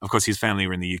 Of course, his family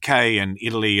were in the UK and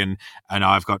Italy, and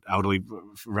I've got elderly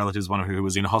relatives, one who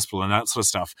was in hospital and that sort of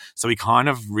stuff. So we kind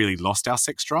of really lost our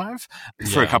sex drive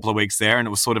for a couple of weeks there, and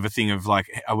it was sort of a thing of like,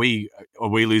 are we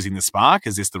losing the spark?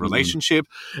 Is this the relationship?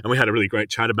 And we had a really great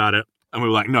chat about it. And we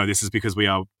were like, no, this is because we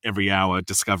are every hour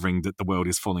discovering that the world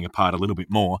is falling apart a little bit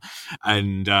more,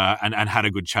 and had a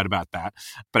good chat about that.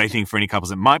 But I think for any couples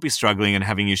that might be struggling and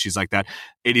having issues like that,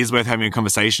 it is worth having a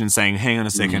conversation and saying, hang on a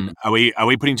second, are we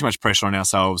putting too much pressure on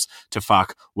ourselves to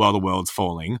fuck while the world's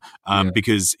falling?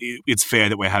 Because it's fair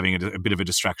that we're having a bit of a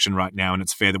distraction right now, and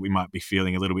it's fair that we might be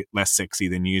feeling a little bit less sexy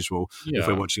than usual if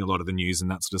we're watching a lot of the news and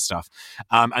that sort of stuff.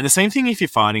 And the same thing if you're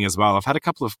fighting as well. I've had a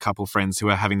couple friends who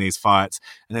are having these fights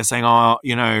and they're saying, oh,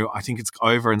 you know, I think it's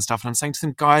over and stuff. And I'm saying to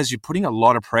them, guys, you're putting a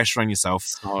lot of pressure on yourself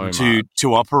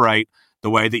to operate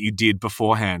the way that you did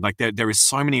beforehand. Like there is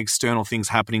so many external things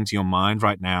happening to your mind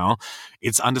right now.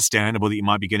 It's understandable that you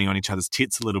might be getting on each other's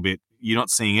tits a little bit. You're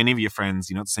not seeing any of your friends.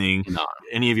 You're not seeing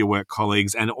any of your work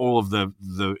colleagues, and all of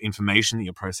the information that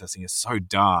you're processing is so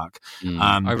dark.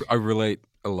 I relate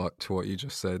a lot to what you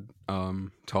just said,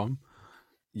 Tom.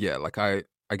 Yeah, like I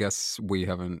guess we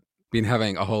haven't been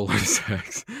having a whole lot of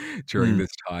sex during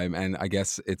this time, and I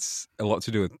guess it's a lot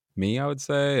to do with me, I would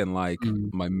say, and like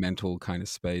my mental kind of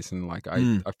space, and like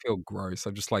I feel gross.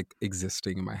 I'm just like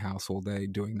existing in my house all day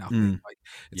doing nothing. Like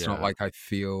it's not like I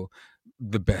feel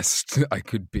the best I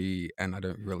could be, and I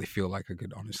don't really feel like I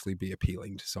could honestly be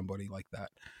appealing to somebody like that.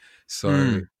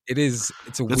 So it's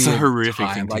a That's weird a horrific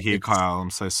time. thing to hear, Kyle. I'm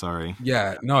so sorry.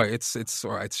 Yeah, no, it's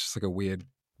all right. It's just like a weird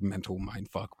mental mind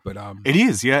fuck, but it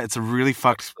is, it's a really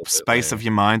fucked space of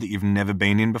your mind that you've never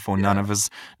been in before. No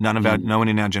one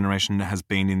in our generation has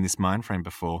been in this mind frame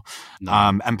before.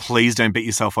 And please don't beat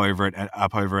yourself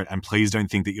up over it, and please don't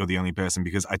think that you're the only person,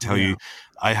 because I tell you,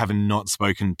 I have not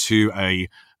spoken to a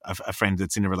friend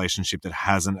that's in a relationship that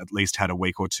hasn't at least had a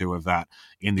week or two of that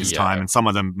in this time, and some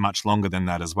of them much longer than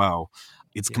that as well.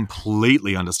 It's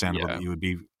completely understandable that you would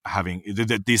be having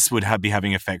that. This would be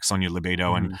having effects on your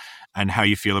libido and how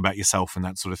you feel about yourself and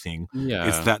that sort of thing.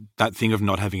 It's that thing of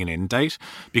not having an end date,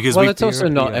 because it's also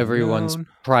not everyone's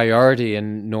priority,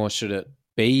 and nor should it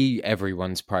be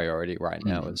everyone's priority right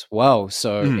now as well.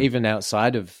 So even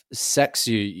outside of sex,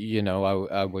 you know,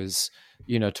 I was,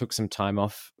 you know, took some time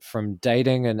off from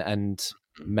dating and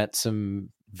met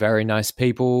some very nice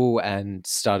people and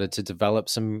started to develop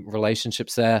some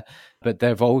relationships there, but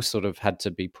they've all sort of had to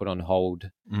be put on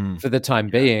hold for the time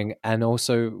being. And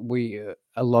also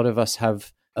a lot of us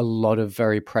have a lot of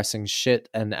very pressing shit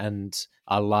and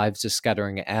our lives are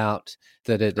scattering out,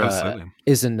 that it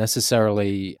isn't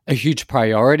necessarily a huge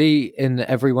priority in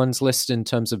everyone's list in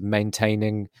terms of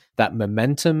maintaining that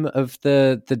momentum of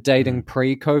the dating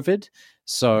pre-COVID.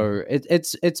 So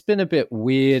it's been a bit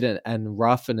weird and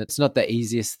rough, and it's not the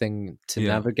easiest thing to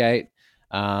navigate.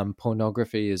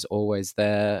 Pornography is always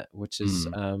there, which is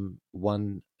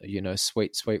one,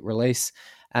 sweet release.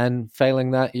 And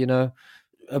failing that,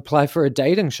 apply for a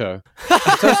dating show.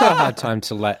 It's also a hard time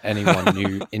to let anyone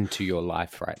new into your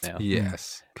life right now.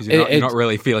 Yes, because you're not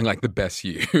really feeling like the best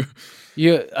you.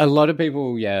 A lot of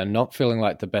people, not feeling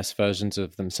like the best versions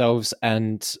of themselves.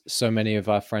 And so many of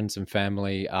our friends and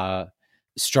family are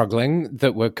struggling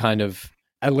that we're kind of,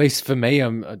 at least for me,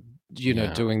 I'm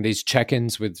doing these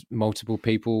check-ins with multiple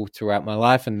people throughout my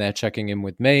life, and they're checking in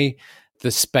with me.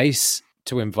 The space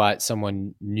to invite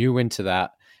someone new into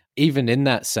that, even in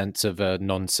that sense of a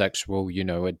non-sexual,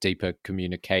 a deeper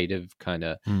communicative kind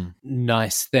of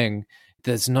nice thing,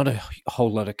 there's not a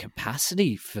whole lot of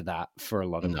capacity for that for a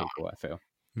lot of people, I feel.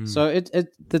 So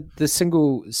the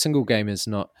single game is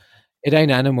not, it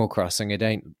ain't Animal Crossing. It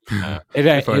ain't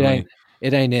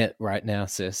it right now,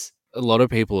 sis. A lot of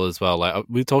people as well, like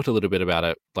we talked a little bit about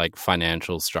it, like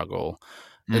financial struggle.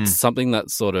 It's something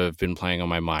that's sort of been playing on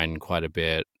my mind quite a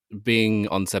bit. Being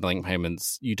on Centrelink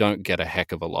payments, you don't get a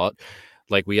heck of a lot.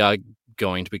 Like we are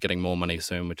going to be getting more money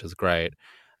soon, which is great.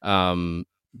 But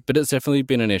it's definitely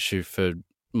been an issue for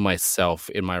myself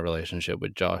in my relationship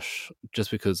with Josh,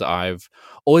 just because I've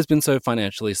always been so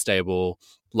financially stable.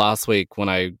 Last week when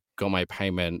I got my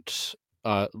payment,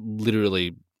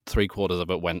 literally 3/4 of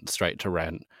it went straight to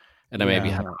rent, and I maybe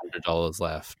had $100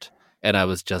 left. And I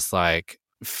was just like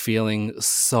feeling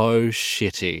so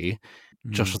shitty.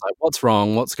 Josh was like, "What's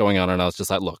wrong? What's going on?" And I was just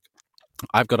like, "Look,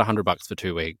 I've got $100 for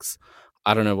 2 weeks.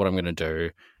 I don't know what I'm going to do."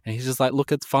 And he's just like,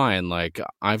 "Look, it's fine. Like,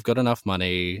 I've got enough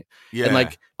money." Yeah. And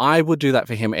like, I would do that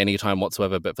for him anytime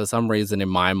whatsoever. But for some reason in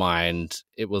my mind,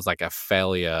 it was like a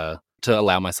failure to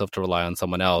allow myself to rely on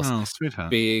someone else. Oh, sweetheart.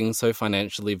 Being so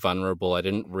financially vulnerable, I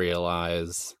didn't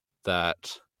realize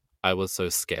that I was so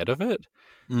scared of it.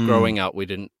 Growing up, we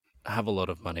didn't have a lot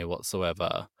of money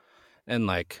whatsoever. And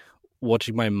like,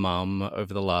 watching my mum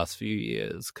over the last few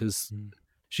years, because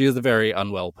she is a very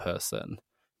unwell person.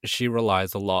 She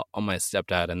relies a lot on my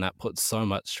stepdad, and that puts so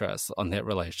much stress on their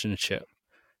relationship.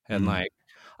 And like,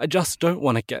 I just don't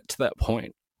want to get to that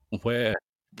point where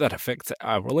that affects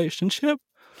our relationship.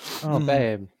 Oh,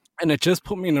 babe. And it just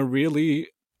put me in a really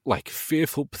like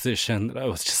fearful position that I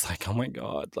was just like, oh my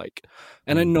God, like,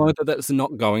 and I know that that's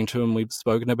not going to, and we've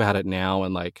spoken about it now,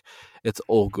 and like, it's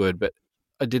all good, but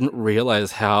I didn't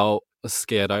realize how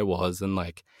scared I was, and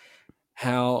like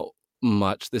how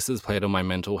much this has played on my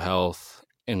mental health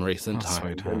in recent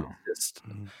times.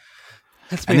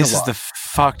 And this is the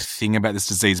fucked thing about this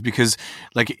disease, because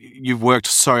like you've worked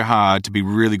so hard to be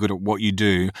really good at what you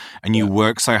do, and you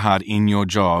work so hard in your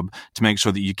job to make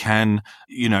sure that you can,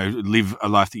 live a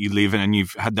life that you live in, and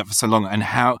you've had that for so long, and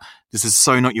how this is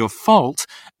so not your fault,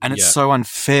 and it's so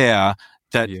unfair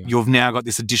that you've now got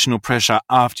this additional pressure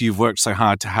after you've worked so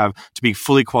hard to be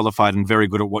fully qualified and very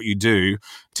good at what you do,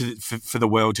 for the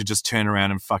world to just turn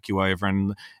around and fuck you over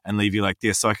and leave you like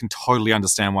this. So I can totally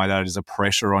understand why that is a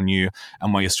pressure on you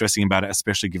and why you're stressing about it,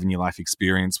 especially given your life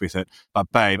experience with it.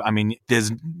 But babe, I mean,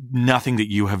 there's nothing that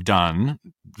you have done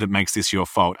that makes this your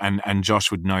fault, and Josh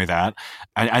would know that,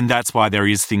 and that's why there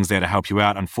is things there to help you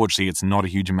out. Unfortunately, it's not a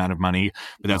huge amount of money,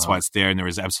 but that's why it's there, and there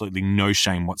is absolutely no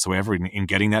shame whatsoever in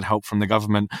getting that help from the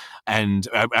government, and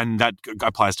that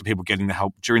applies to people getting the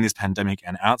help during this pandemic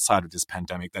and outside of this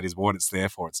pandemic. That is what it's there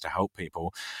for. It's to help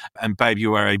people. And babe,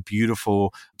 you are a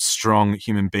beautiful, strong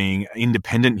human being,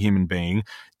 independent human being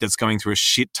that's going through a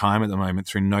shit time at the moment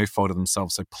through no fault of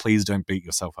themselves. So please don't beat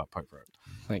yourself up over it.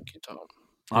 Thank you, Tom.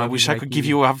 I wish I could give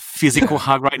you a physical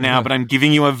hug right now, but I'm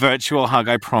giving you a virtual hug,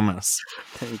 I promise.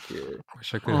 Thank you. I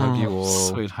wish I could hug you all.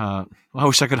 Sweetheart. I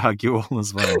wish I could hug you all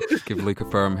as well. Give Luke a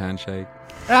firm handshake.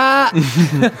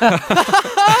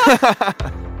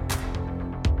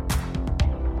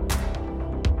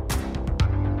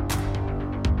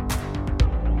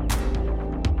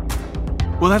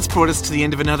 Well, that's brought us to the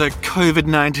end of another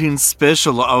COVID-19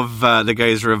 special of The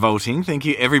Gays Revolting. Thank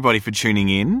you, everybody, for tuning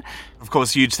in. Of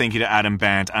course, huge thank you to Adam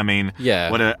Bandt. I mean,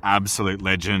 what an absolute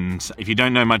legend. If you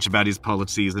don't know much about his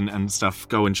policies and stuff,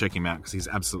 go and check him out, because he's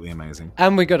absolutely amazing.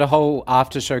 And we got a whole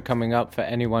after show coming up for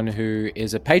anyone who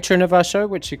is a patron of our show,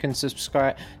 which you can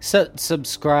subscribe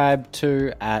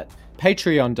to at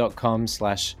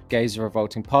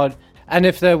patreon.com/gaysrevoltingpod. And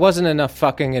if there wasn't enough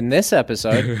fucking in this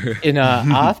episode, in our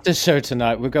after show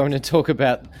tonight, we're going to talk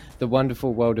about the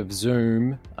wonderful world of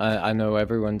Zoom. I know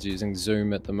everyone's using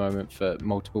Zoom at the moment for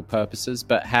multiple purposes,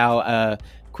 but how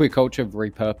queer culture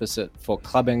repurpose it for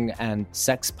clubbing and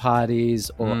sex parties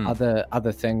or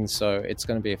other things. So it's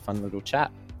going to be a fun little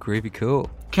chat. Groovy cool.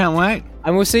 Can't wait.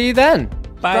 And we'll see you then.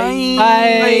 Bye.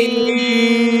 Bye.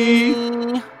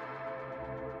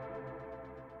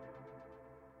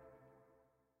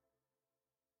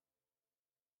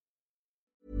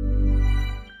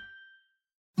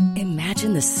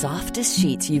 Imagine the softest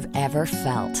sheets you've ever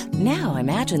felt. Now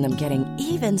imagine them getting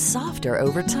even softer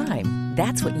over time.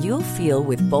 That's what you'll feel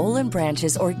with Boll &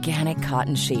 Branch's organic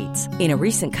cotton sheets. In a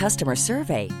recent customer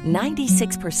survey,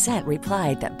 96%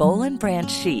 replied that Boll & Branch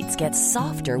sheets get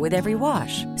softer with every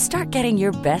wash. Start getting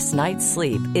your best night's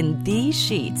sleep in these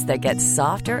sheets that get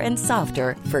softer and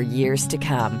softer for years to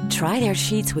come. Try their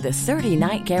sheets with a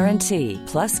 30-night guarantee.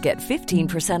 Plus, get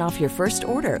 15% off your first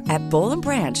order at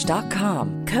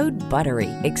bollandbranch.com. Code BUTTERY.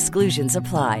 Exclusions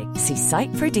apply. See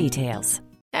site for details.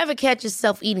 Ever catch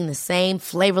yourself eating the same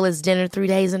flavorless dinner 3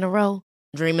 days in a row?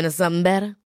 Dreaming of something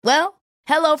better? Well,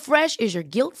 HelloFresh is your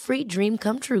guilt-free dream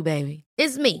come true, baby.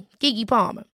 It's me, Keke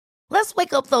Palmer. Let's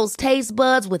wake up those taste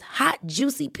buds with hot,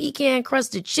 juicy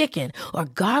pecan-crusted chicken or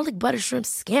garlic butter shrimp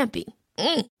scampi.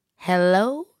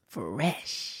 Hello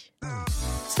Fresh.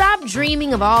 Stop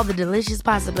dreaming of all the delicious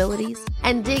possibilities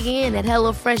and dig in at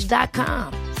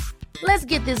HelloFresh.com. Let's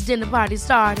get this dinner party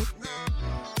started.